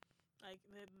the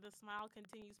smile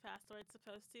continues past where it's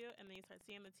supposed to, and then you start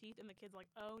seeing the teeth, and the kid's like,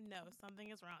 "Oh no,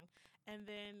 something is wrong." And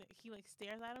then he like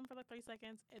stares at him for like 3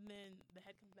 seconds, and then the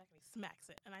head comes back and he smacks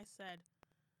it. And I said,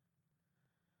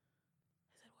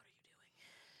 "What are you doing?"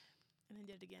 And then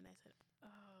did it again. I said,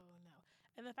 "Oh no!"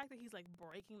 And the fact that he's like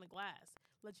breaking the glass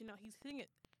lets you know he's hitting it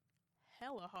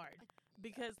hella hard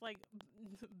because like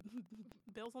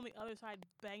Bill's on the other side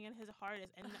banging his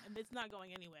hardest, and it's not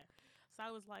going anywhere. So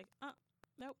I was like,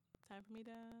 nope, time for me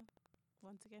to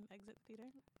once again exit the theater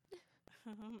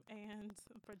and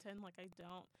pretend like I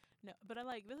don't know. But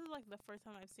this is like the first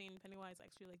time I've seen Pennywise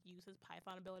actually like use his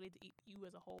Python ability to eat you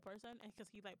as a whole person, and because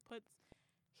he like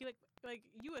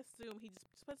you assume he just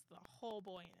puts the whole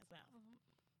boy in his mouth,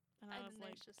 And I then was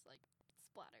like, there's just like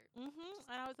splatter.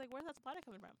 and I was like, where's that splatter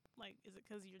coming from? Like, is it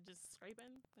because you're just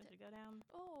scraping as you go down?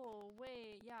 Oh,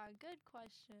 wait. Yeah, good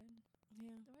question.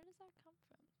 Yeah. Where does that come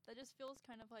from? That just feels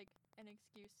kind of like an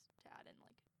excuse to add in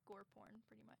like gore porn,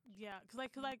 pretty much. Yeah, cause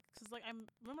I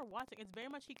remember watching. It's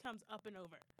very much he comes up and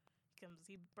over.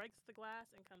 He breaks the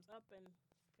glass and comes up and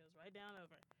goes right down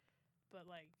over. But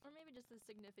like, or maybe just the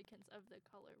significance of the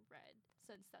color red,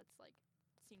 since that's like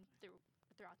seen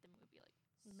throughout the movie, like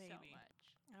maybe. so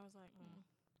much. I was like,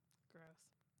 gross.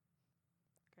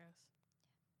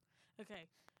 Okay.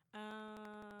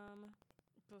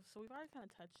 So we've already kind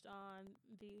of touched on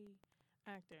the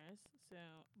actors. So,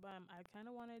 I kind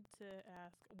of wanted to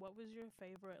ask, what was your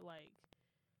favorite like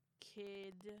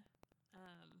kid,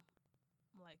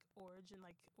 like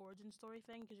origin story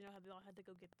thing? Because you know how they all had to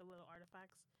go get the little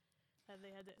artifacts.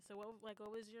 So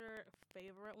what was your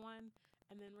favorite one?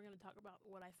 And then we're gonna talk about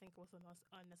what I think was the most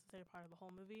unnecessary part of the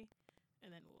whole movie,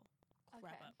 and then we'll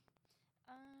wrap up.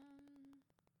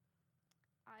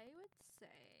 I would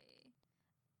say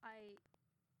I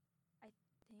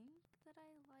think that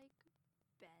I like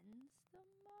Ben's the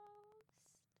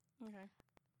most. Okay.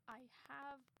 I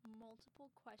have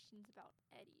multiple questions about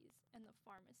Eddie's and the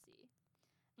pharmacy.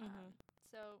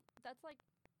 So that's like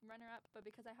runner up, but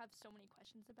because I have so many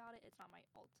questions about it, it's not my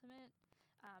ultimate.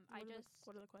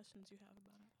 What are the questions you have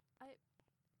about it?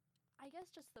 I guess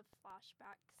just the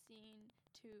flashback scene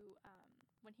to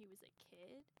when he was a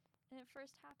kid and it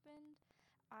first happened.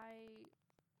 I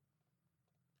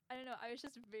don't know. I was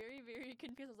just very, very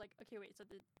confused. I was like, okay, wait. So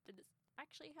did this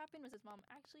actually happen? Was his mom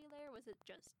actually there? Was it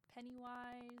just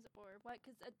Pennywise or what?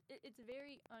 Because it's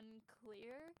very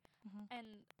unclear.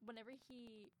 And whenever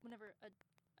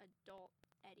adult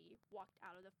Eddie walked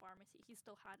out of the pharmacy, he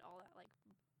still had all that like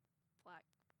black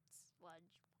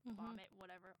sludge, vomit,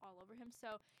 whatever, all over him.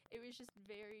 So it was just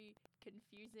very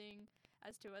confusing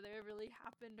as to whether it really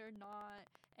happened or not,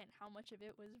 and how much of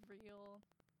it was real.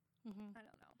 I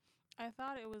don't know. I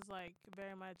thought it was like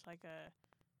very much like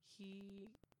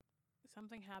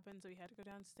something happened, so he had to go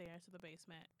downstairs to the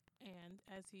basement, and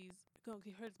as he heard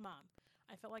his mom.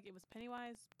 I felt like it was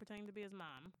Pennywise pretending to be his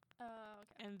mom. Oh,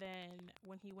 okay. And then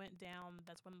when he went down,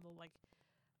 that's when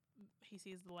he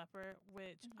sees the leper,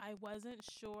 which I wasn't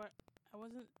sure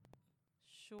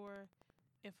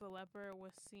if the leper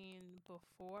was seen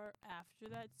before or after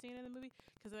that scene in the movie,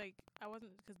 because I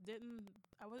wasn't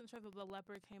sure if the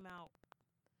leper came out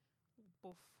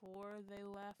before they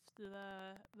left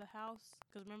the house,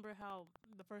 because remember how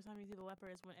the first time you see the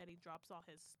leper is when Eddie drops all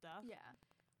his stuff. Yeah.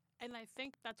 And I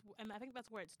think that's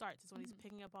where it starts. Is when he's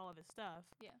picking up all of his stuff.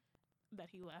 Yeah. That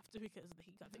he left because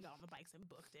they got on the bikes and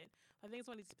booked it. I think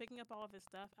it's when he's picking up all of his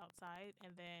stuff outside,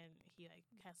 and then he like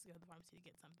has to go to the pharmacy to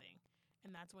get something, and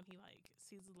that's when he like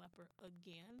sees the leper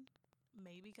again.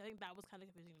 Maybe, cause I think that was kind of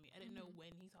confusing to me. I didn't know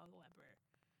when he saw the leper,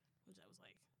 which I was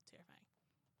like terrifying.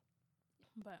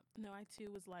 But no, I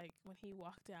too was like when he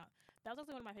walked out. That was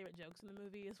also one of my favorite jokes in the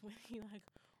movie is when he like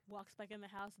walks back in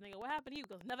the house and they go, "What happened to you?"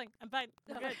 He goes, "Nothing. I'm fine.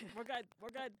 We're good. We're good.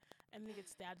 We're good." And then he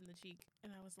gets stabbed in the cheek,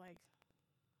 and I was like,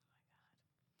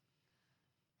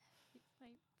 He's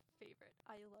my favorite.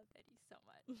 I love Eddie so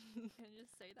much. Can I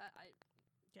just say that?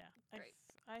 Yeah. Great.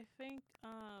 I think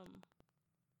a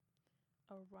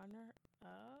runner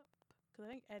up, because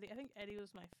I think Eddie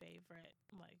was my favorite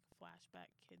like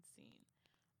flashback kid scene.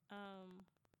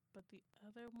 But the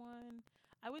other one,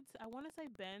 I want to say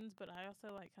Ben's, but I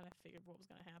also like kind of figured what was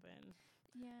gonna happen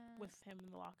Yeah. with him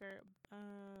in the locker. I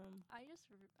don't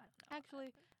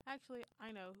know. Actually,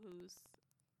 I know whose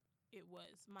it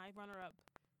was. My runner up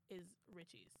is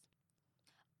Richie's.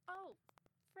 Oh,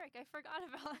 frick! I forgot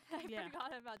about. Yeah.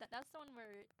 Forgot about that. That's the one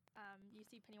where you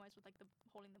see Pennywise with like the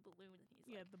holding the balloon and he's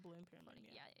Yeah, like the balloon pyramid.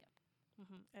 floating. Yeah. Yeah.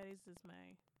 Eddie's is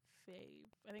my fave.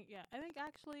 I think yeah. I think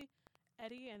actually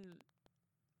Eddie and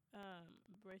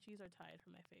Richie's are tied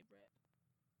for my favorite.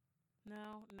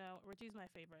 No, Richie's my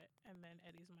favorite, and then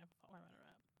Eddie's my runner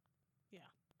up.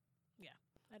 Yeah.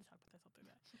 I had to talk about myself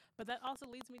through that. But that also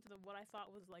leads me to what I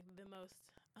thought was like the most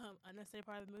unnecessary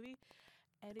part of the movie.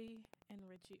 Eddie and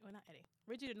Richie, well, not Eddie.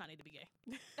 Richie did not need to be gay.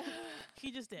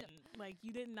 He just didn't. No. Like,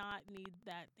 you did not need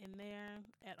that in there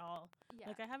at all. Yeah.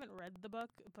 Like, I haven't read the book,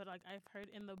 but like I've heard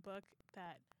in the book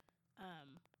that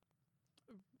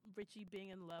Richie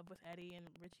being in love with Eddie and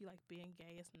Richie like being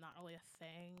gay is not really a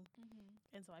thing,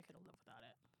 and so I could have lived without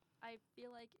it. I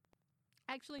feel like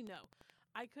actually no,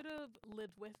 I could have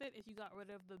lived with it if you got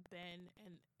rid of the Ben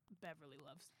and Beverly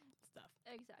Love stuff.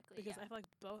 Exactly. Because yeah. I feel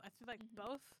like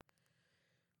both.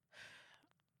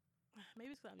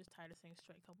 Maybe it's because I'm just tired of seeing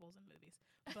straight couples in movies,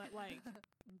 but like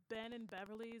Ben and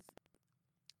Beverly's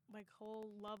like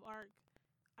whole love arc,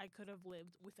 I could have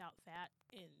lived without that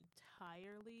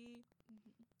entirely.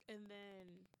 And then,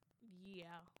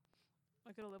 yeah,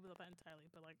 I could have lived without that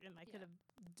entirely, but like, and I could have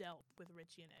dealt with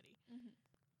Richie and Eddie.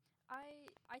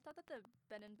 I thought that the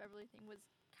Ben and Beverly thing was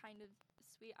kind of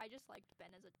sweet. I just liked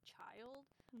Ben as a child,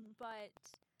 but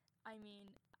I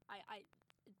mean, I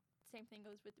same thing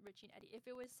goes with Richie and Eddie. If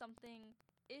it was something,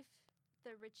 if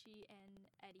the Richie and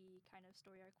Eddie kind of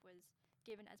story arc was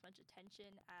given as much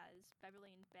attention as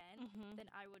Beverly and Ben, then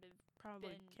I would have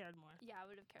probably cared more. Yeah, I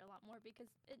would have cared a lot more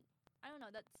because it. I don't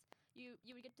know. That's you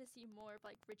would get to see more of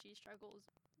like Richie's struggles.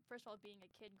 First of all, being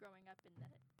a kid growing up in the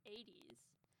 80s,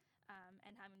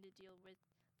 and having to deal with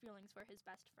feelings for his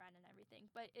best friend and everything.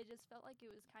 But it just felt like it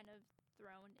was kind of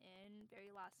thrown in very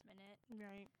last minute.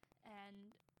 Right.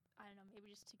 And I don't know,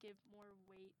 maybe just to give more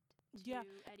weight to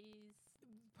Eddie's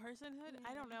personhood.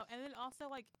 I don't know. And then also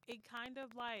like it kind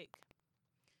of like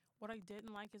what I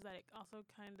didn't like is that it also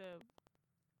kind of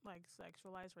like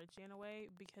sexualized Richie in a way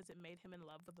because it made him in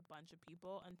love with a bunch of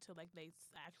people until like they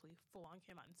actually full on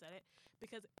came out and said it.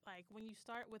 Because like when you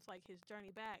start with like his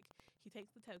journey back, he takes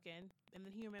the token and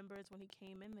then he remembers when he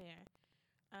came in there,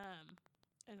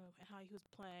 and how he was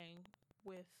playing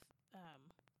with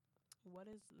what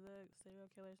is the serial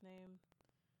killer's name?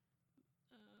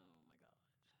 Oh my god,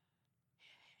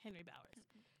 Henry Bowers.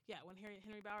 Yeah, when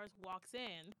Henry Bowers walks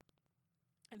in,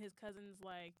 and his cousin's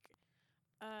like,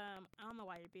 I don't know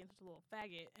why you're being such a little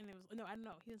faggot. And it was no, I don't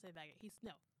know. He didn't say faggot.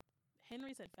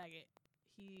 Henry said faggot.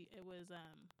 It was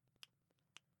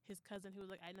his cousin who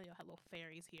was like, I know y'all had little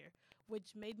fairies here,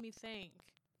 which made me think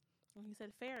when he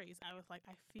said fairies, I was like,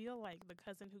 I feel like the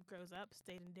cousin who grows up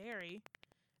stayed in Derry,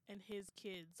 and his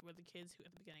kids were the kids who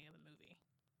at the beginning of the movie,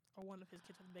 or one of his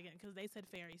kids at the beginning, because they said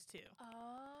fairies too.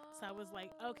 Oh. So I was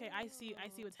like, okay, I see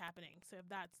what's happening. So if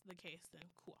that's the case, then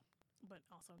cool. But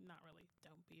also not really.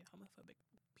 Don't be a homophobic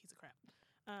piece of crap.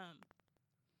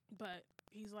 But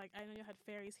he's like, I know you had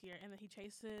fairies here, and then he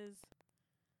chases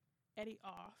Eddie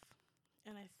off,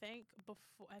 and I think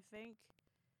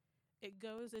it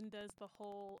goes and does the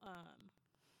whole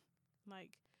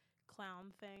like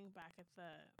clown thing back at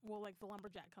like the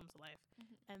lumberjack comes to life,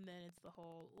 and then it's the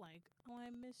whole like, oh,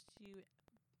 I missed you,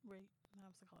 I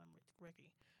was to call him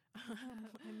Ricky.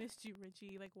 I missed you,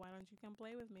 Richie. Like, why don't you come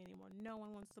play with me anymore? No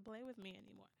one wants to play with me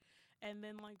anymore. And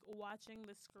then, like, watching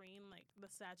the screen, like,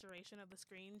 the saturation of the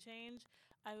screen change,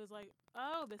 I was like,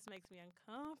 oh, this makes me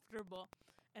uncomfortable.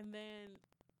 And then,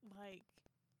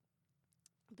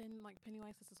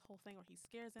 Pennywise does this whole thing where he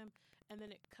scares him. And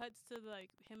then it cuts to,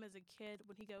 like, him as a kid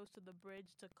when he goes to the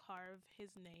bridge to carve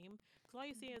his name. Because all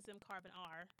you see is him carve an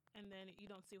R, and then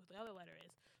you don't see what the other letter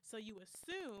is. So you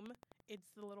assume it's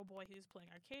the little boy who's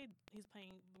playing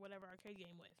whatever arcade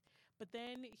game with. But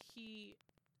then he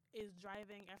is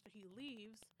driving after he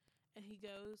leaves, and he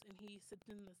goes and he sits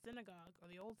in the synagogue, or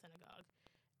the old synagogue,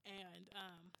 and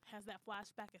has that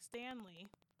flashback of Stanley.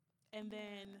 And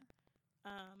then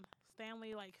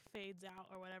Stanley, like, fades out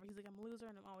or whatever. He's like, I'm a loser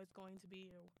and I'm always going to be,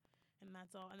 and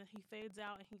that's all. And then he fades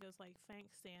out and he goes, like,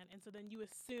 thanks, Stan. And so then you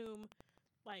assume,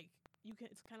 like,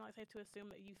 it's kind of like safe to assume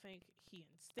that you think he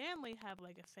and Stanley have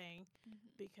like a thing,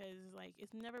 because like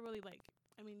it's never really like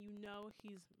I mean, you know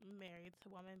he's married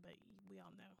to a woman, but we all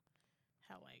know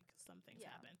how like some things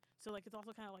happen. So like it's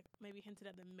also kind of like maybe hinted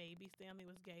at that maybe Stanley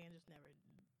was gay and just never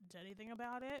did anything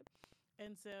about it.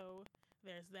 And so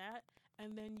there's that.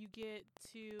 And then you get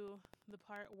to the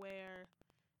part where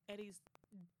Eddie's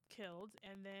killed,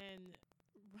 and then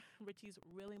Richie's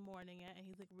really mourning it, and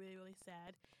he's like really really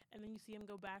sad. And then you see him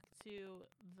go back to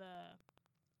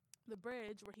the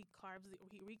bridge where he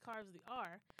recarves the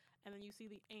R, and then you see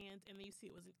the and then you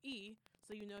see it was an E,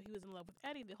 so you know he was in love with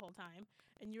Eddie the whole time,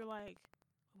 and you're like,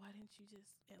 why didn't you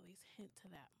just at least hint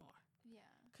to that more? Yeah.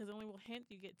 Because the only real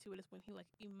hint you get to it is when he like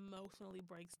emotionally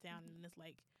breaks down and is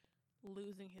like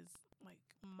losing his like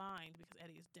mind because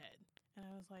Eddie is dead, and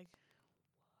I was like,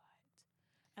 what?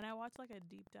 And I watched like a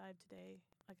deep dive today,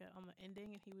 like on the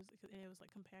ending, and it was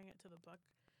like comparing it to the book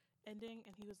ending,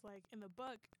 and he was like, in the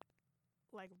book,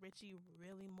 like Richie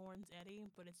really mourns Eddie,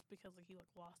 but it's because like he like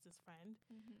lost his friend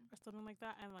or something like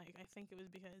that, and like I think it was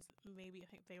because maybe I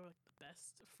think they were like the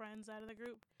best friends out of the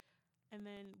group, and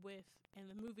then in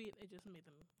the movie it just made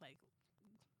them like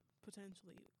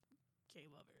potentially gay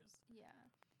lovers. Yeah,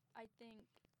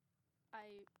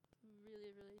 I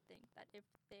really think that if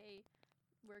they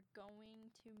were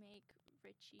going to make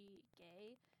Richie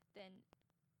gay, then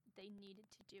they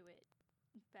needed to do it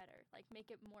better, like make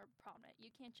it more prominent.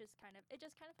 You can't just it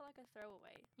just kind of felt like a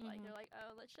throwaway. Like they're like,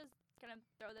 oh, let's just kind of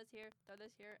throw this here,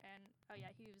 and oh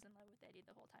yeah, he was in love with Eddie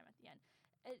the whole time at the end.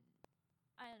 I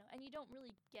don't know, and you don't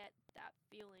really get that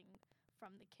feeling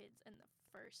from the kids in the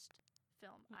first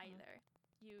film either.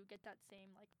 You get that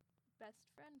same like best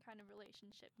friend kind of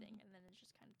relationship thing, and then it's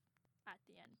just kind of at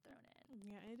the end thrown in.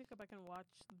 Yeah, I need to go back and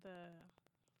watch the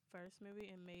first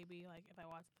movie, and maybe like if I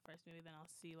watch the first movie, then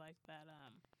I'll see like that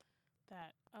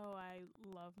oh, I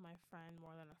love my friend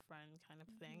more than a friend kind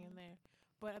of thing in there.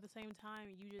 But at the same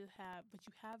time, you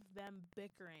have them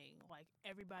bickering like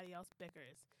everybody else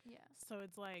bickers. Yeah. So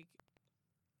it's like,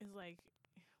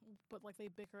 but like they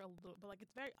bicker a little, but like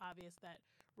it's very obvious that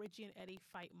Richie and Eddie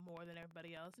fight more than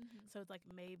everybody else. So it's like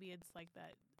maybe it's like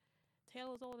that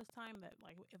tale as old as time that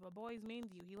like if a boy's mean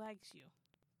to you, he likes you,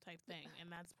 type thing, and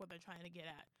that's what they're trying to get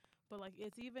at. But like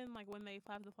it's even like when they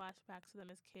have the flashbacks to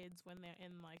them as kids when they're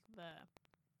in like the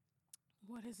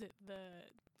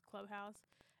clubhouse,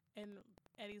 and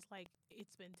Eddie's like,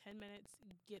 it's been 10 minutes,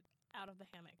 get out of the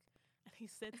hammock, and he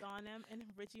sits on him, and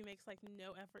Richie makes like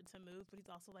no effort to move, but he's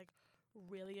also like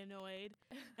really annoyed.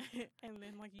 And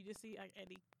then like you just see like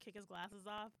Eddie kick his glasses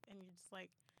off, and you're just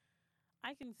like,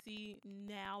 I can see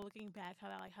now looking back how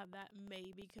that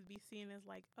maybe could be seen as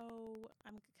like, oh,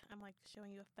 I'm like showing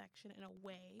you affection in a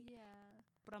way. Yeah.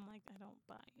 But I'm like, I don't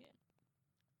buy it.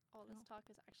 All this talk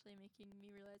is actually making me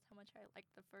realize how much I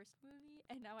liked the first movie,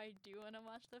 and now I do want to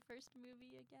watch the first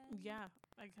movie again. Yeah,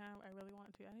 I really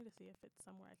want to. I need to see if it's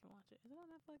somewhere I can watch it. Is it on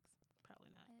Netflix?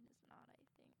 Probably not. It is not, I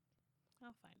think.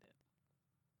 I'll find it.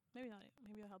 Maybe not.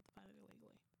 Maybe I'll have to find it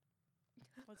illegally.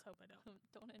 Let's hope I don't.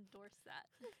 Don't endorse that.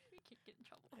 We could get in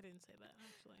trouble. I didn't say that,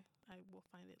 actually. I will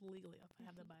find it legally if I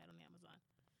have to buy it on Amazon.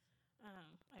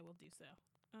 I will do so.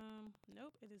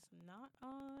 Nope, it is not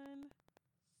on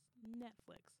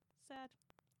Netflix. Sad.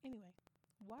 Anyway,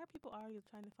 why are people already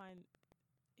trying to find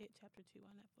It Chapter 2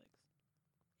 on Netflix?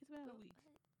 It's been a week.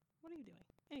 What are you doing?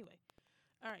 Anyway,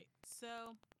 all right,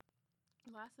 so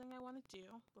last thing I want to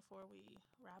do before we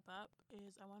wrap up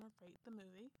is I want to rate the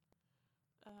movie.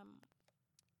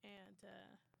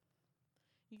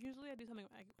 Usually I do something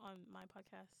like on my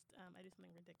podcast. I do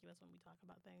something ridiculous when we talk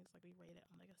about things. Like we rate it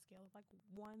on like a scale of like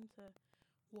 1 to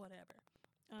whatever.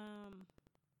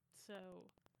 So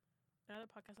another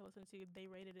podcast I listened to, they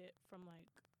rated it from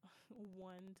like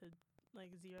 1 to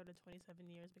like 0 to 27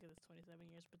 years because it's 27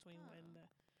 years between when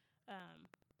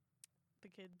the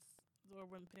kids or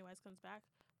when Pennywise comes back.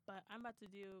 But I'm about to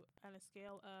do on a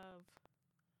scale of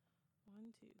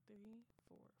 1, 2, 3,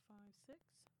 4, 5, 6,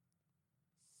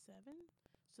 7.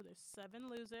 So there's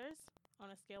 7 losers. On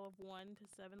a scale of 1 to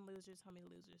 7 losers, how many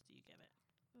losers do you give it?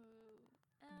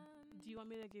 Do you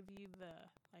want me to give you the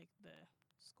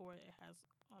score it has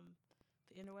on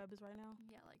the interwebs right now?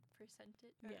 Yeah, like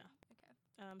percentage. Yeah. Okay.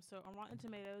 So on Rotten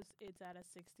Tomatoes, it's at a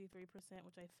 63%,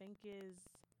 which I think is.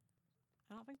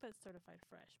 I don't think that's certified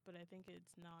fresh, but I think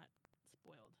it's not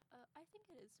spoiled. I think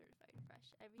it is certified fresh.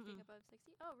 Everything above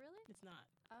 60. Oh, really? It's not.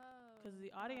 Oh. Because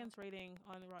the audience rating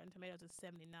on Rotten Tomatoes is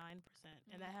 79%,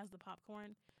 and that has the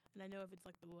popcorn. And I know if it's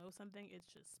like below something,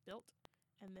 it's just spilt.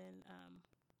 And then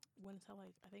when it's at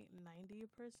like I think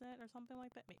 90% or something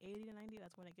like that, 80 to 90,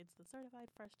 that's when it gets the certified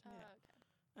fresh tomato.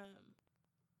 Okay.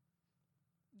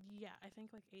 Yeah, I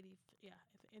think like 80. Yeah,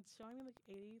 it's showing me like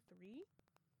 83.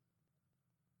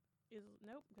 is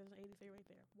nope. There's an 83 right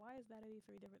there. Why is that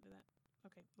 83 different than that?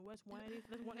 Okay, what's 180?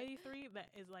 There's 183 that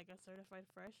is like a certified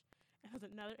fresh, and there's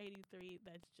another 83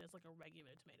 that's just like a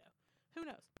regular tomato. Who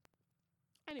knows?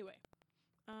 Anyway,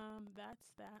 that's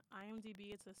that.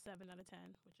 IMDb, it's a 7 out of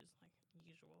 10, which is like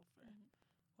usual for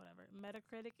whatever.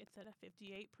 Metacritic, it's at a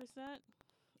 58%,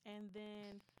 and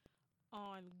then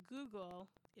on Google,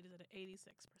 it is at an 86%.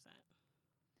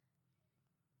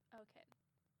 Okay.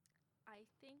 I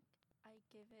think I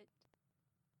give it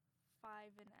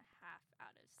 5.5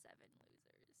 out of 7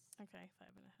 losers. Okay, 5.5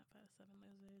 out of 7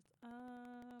 losers.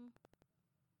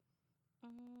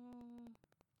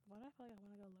 Why do I feel like I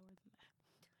want to go lower than that?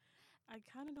 I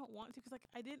kind of don't want to because like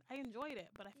I enjoyed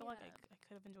it, but I feel like I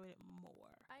could have enjoyed it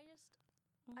more.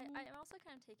 I'm also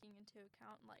kind of taking into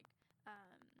account like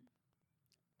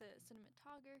the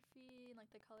cinematography,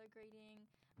 like the color grading.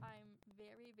 I'm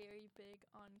very, very big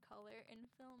on color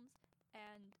in films,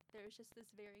 and there's just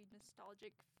this very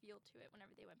nostalgic feel to it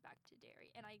whenever they went back to Derry.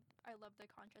 And I love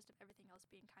the contrast of everything else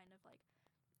being kind of like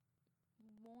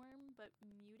warm but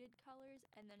muted colors,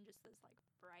 and then just this like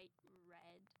bright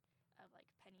red of like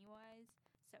Pennywise.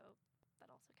 So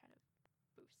that also kind of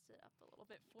boosts it up a little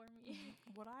bit for me.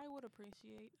 What I would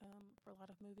appreciate for a lot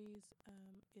of movies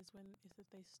is if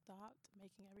they stopped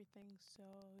making everything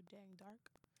so dang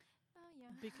dark. Oh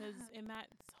yeah. Because in that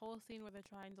whole scene where they're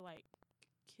trying to like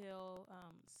kill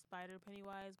Spider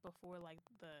Pennywise before like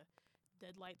the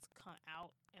deadlights come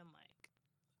out and like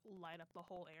light up the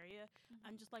whole area,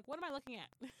 I'm just like, what am I looking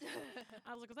at?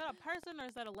 I was like, is that a person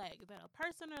or is that a leg? Is that a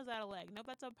person or is that a leg? Nope,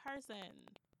 that's a person.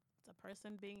 It's a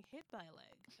person being hit by a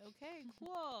leg. Okay,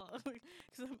 cool.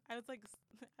 Because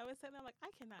I was sitting there like, I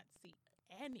cannot see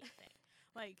anything.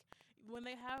 Like when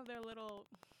they have their little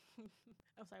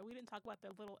I'm sorry, we didn't talk about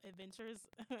their little adventures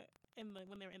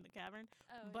when they were in the cavern.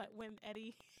 But when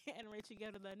Eddie and Richie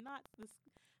go to the not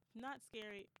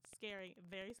scary,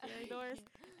 very scary doors,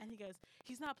 and he goes,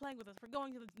 he's not playing with us. We're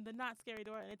going to the not scary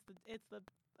door, and it's the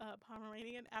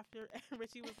Pomeranian. After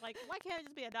Richie was like, why can't it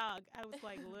just be a dog? I was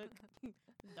like, look,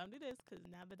 don't do this because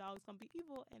now the dog's gonna be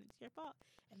evil and it's your fault.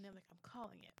 And they're like, I'm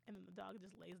calling it, and then the dog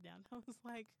just lays down. I was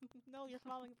like, no, you're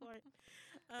falling for it.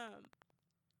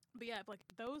 But yeah, like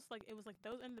those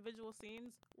individual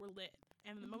scenes were lit,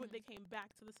 and the moment they came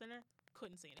back to the center,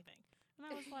 couldn't see anything. And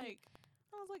I was like,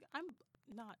 I'm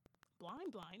not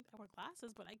blind. I wear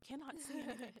glasses, but I cannot see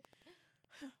anything.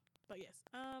 But yes,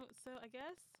 so I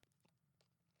guess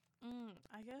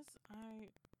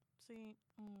I see.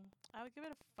 I would give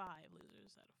it a 5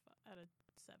 losers out of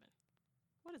 7.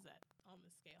 What is that on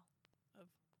the scale of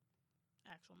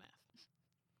actual math?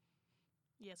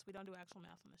 Yes, we don't do actual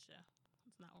math on this show.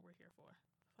 It's not what we're here for.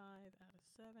 5 out of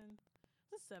 7.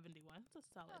 It's a 71. It's a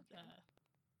solid. Okay.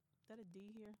 Is that a D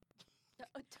here?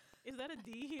 Is that a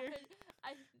D here?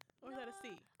 Or is that a C?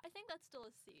 I think that's still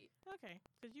a C. Okay,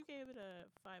 because you gave it a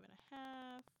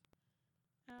 5.5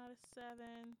 out of 7.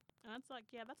 And that's like,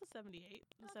 yeah, that's a 78,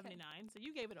 a 79. So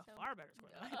you gave it a far better score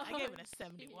than I gave it a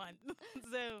 71.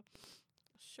 So,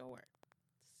 sure.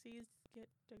 C's get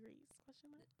degrees, question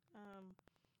mark.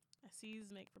 C's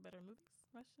make for better movies,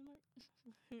 question mark.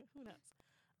 Who knows?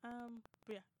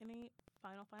 But yeah, any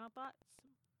final thoughts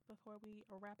before we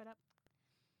wrap it up?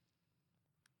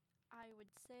 I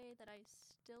would say that I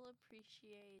still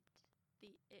appreciate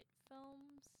the It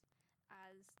films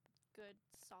as good,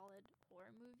 solid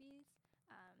horror movies.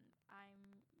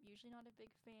 I'm usually not a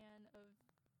big fan of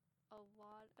a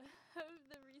lot of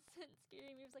the recent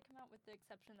scary movies that come out, with the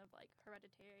exception of like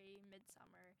Hereditary,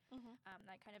 Midsommar,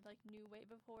 that kind of like new wave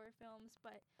of horror films.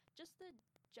 But just the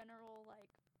general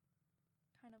like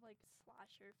kind of like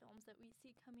slasher films that we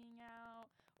see coming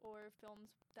out, or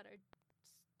films that are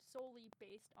solely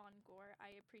based on gore,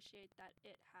 I appreciate that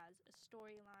it has a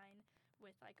storyline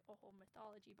with like a whole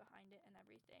mythology behind it and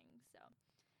everything. So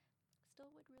still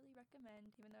would really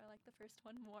recommend, even though I like the first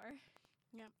one more.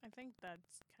 Yeah, I think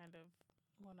that's kind of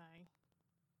what I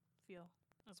feel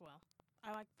as well.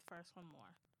 I like the first one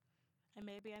more. And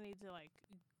maybe I need to like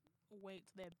wait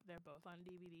till they're both on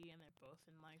DVD and they're both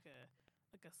in like a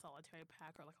solitary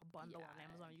pack or like a bundle on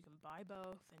Amazon. You can buy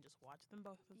both and just watch them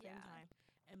both at the same time.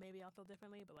 And maybe I'll feel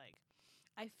differently, but like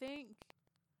I think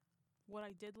what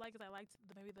I did like is I liked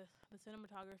maybe the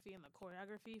cinematography and the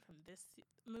choreography from this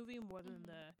movie more than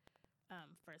the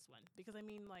first one, because I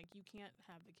mean, like, you can't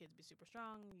have the kids be super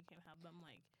strong, you can't have them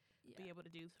like be able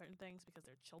to do certain things because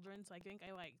they're children. So I think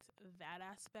I liked that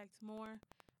aspect more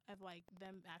of like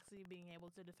them actually being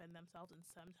able to defend themselves in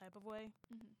some type of way.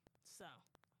 So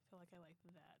I feel like I like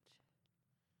that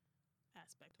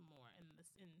aspect more in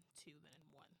 2 than in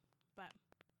 1. But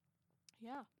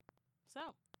yeah,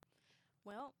 so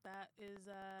Well, that is,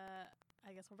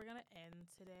 I guess, where we're going to end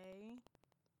today.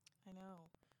 I know.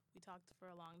 We talked for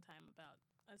a long time about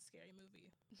a scary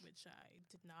movie, which I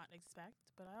did not expect,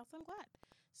 but I also am glad.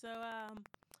 So,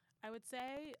 I would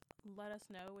say let us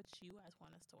know what you guys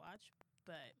want us to watch,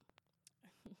 but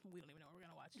we don't even know what we're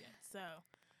going to watch yet. So,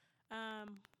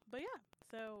 but yeah.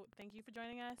 So, thank you for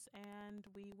joining us, and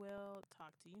we will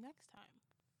talk to you next time.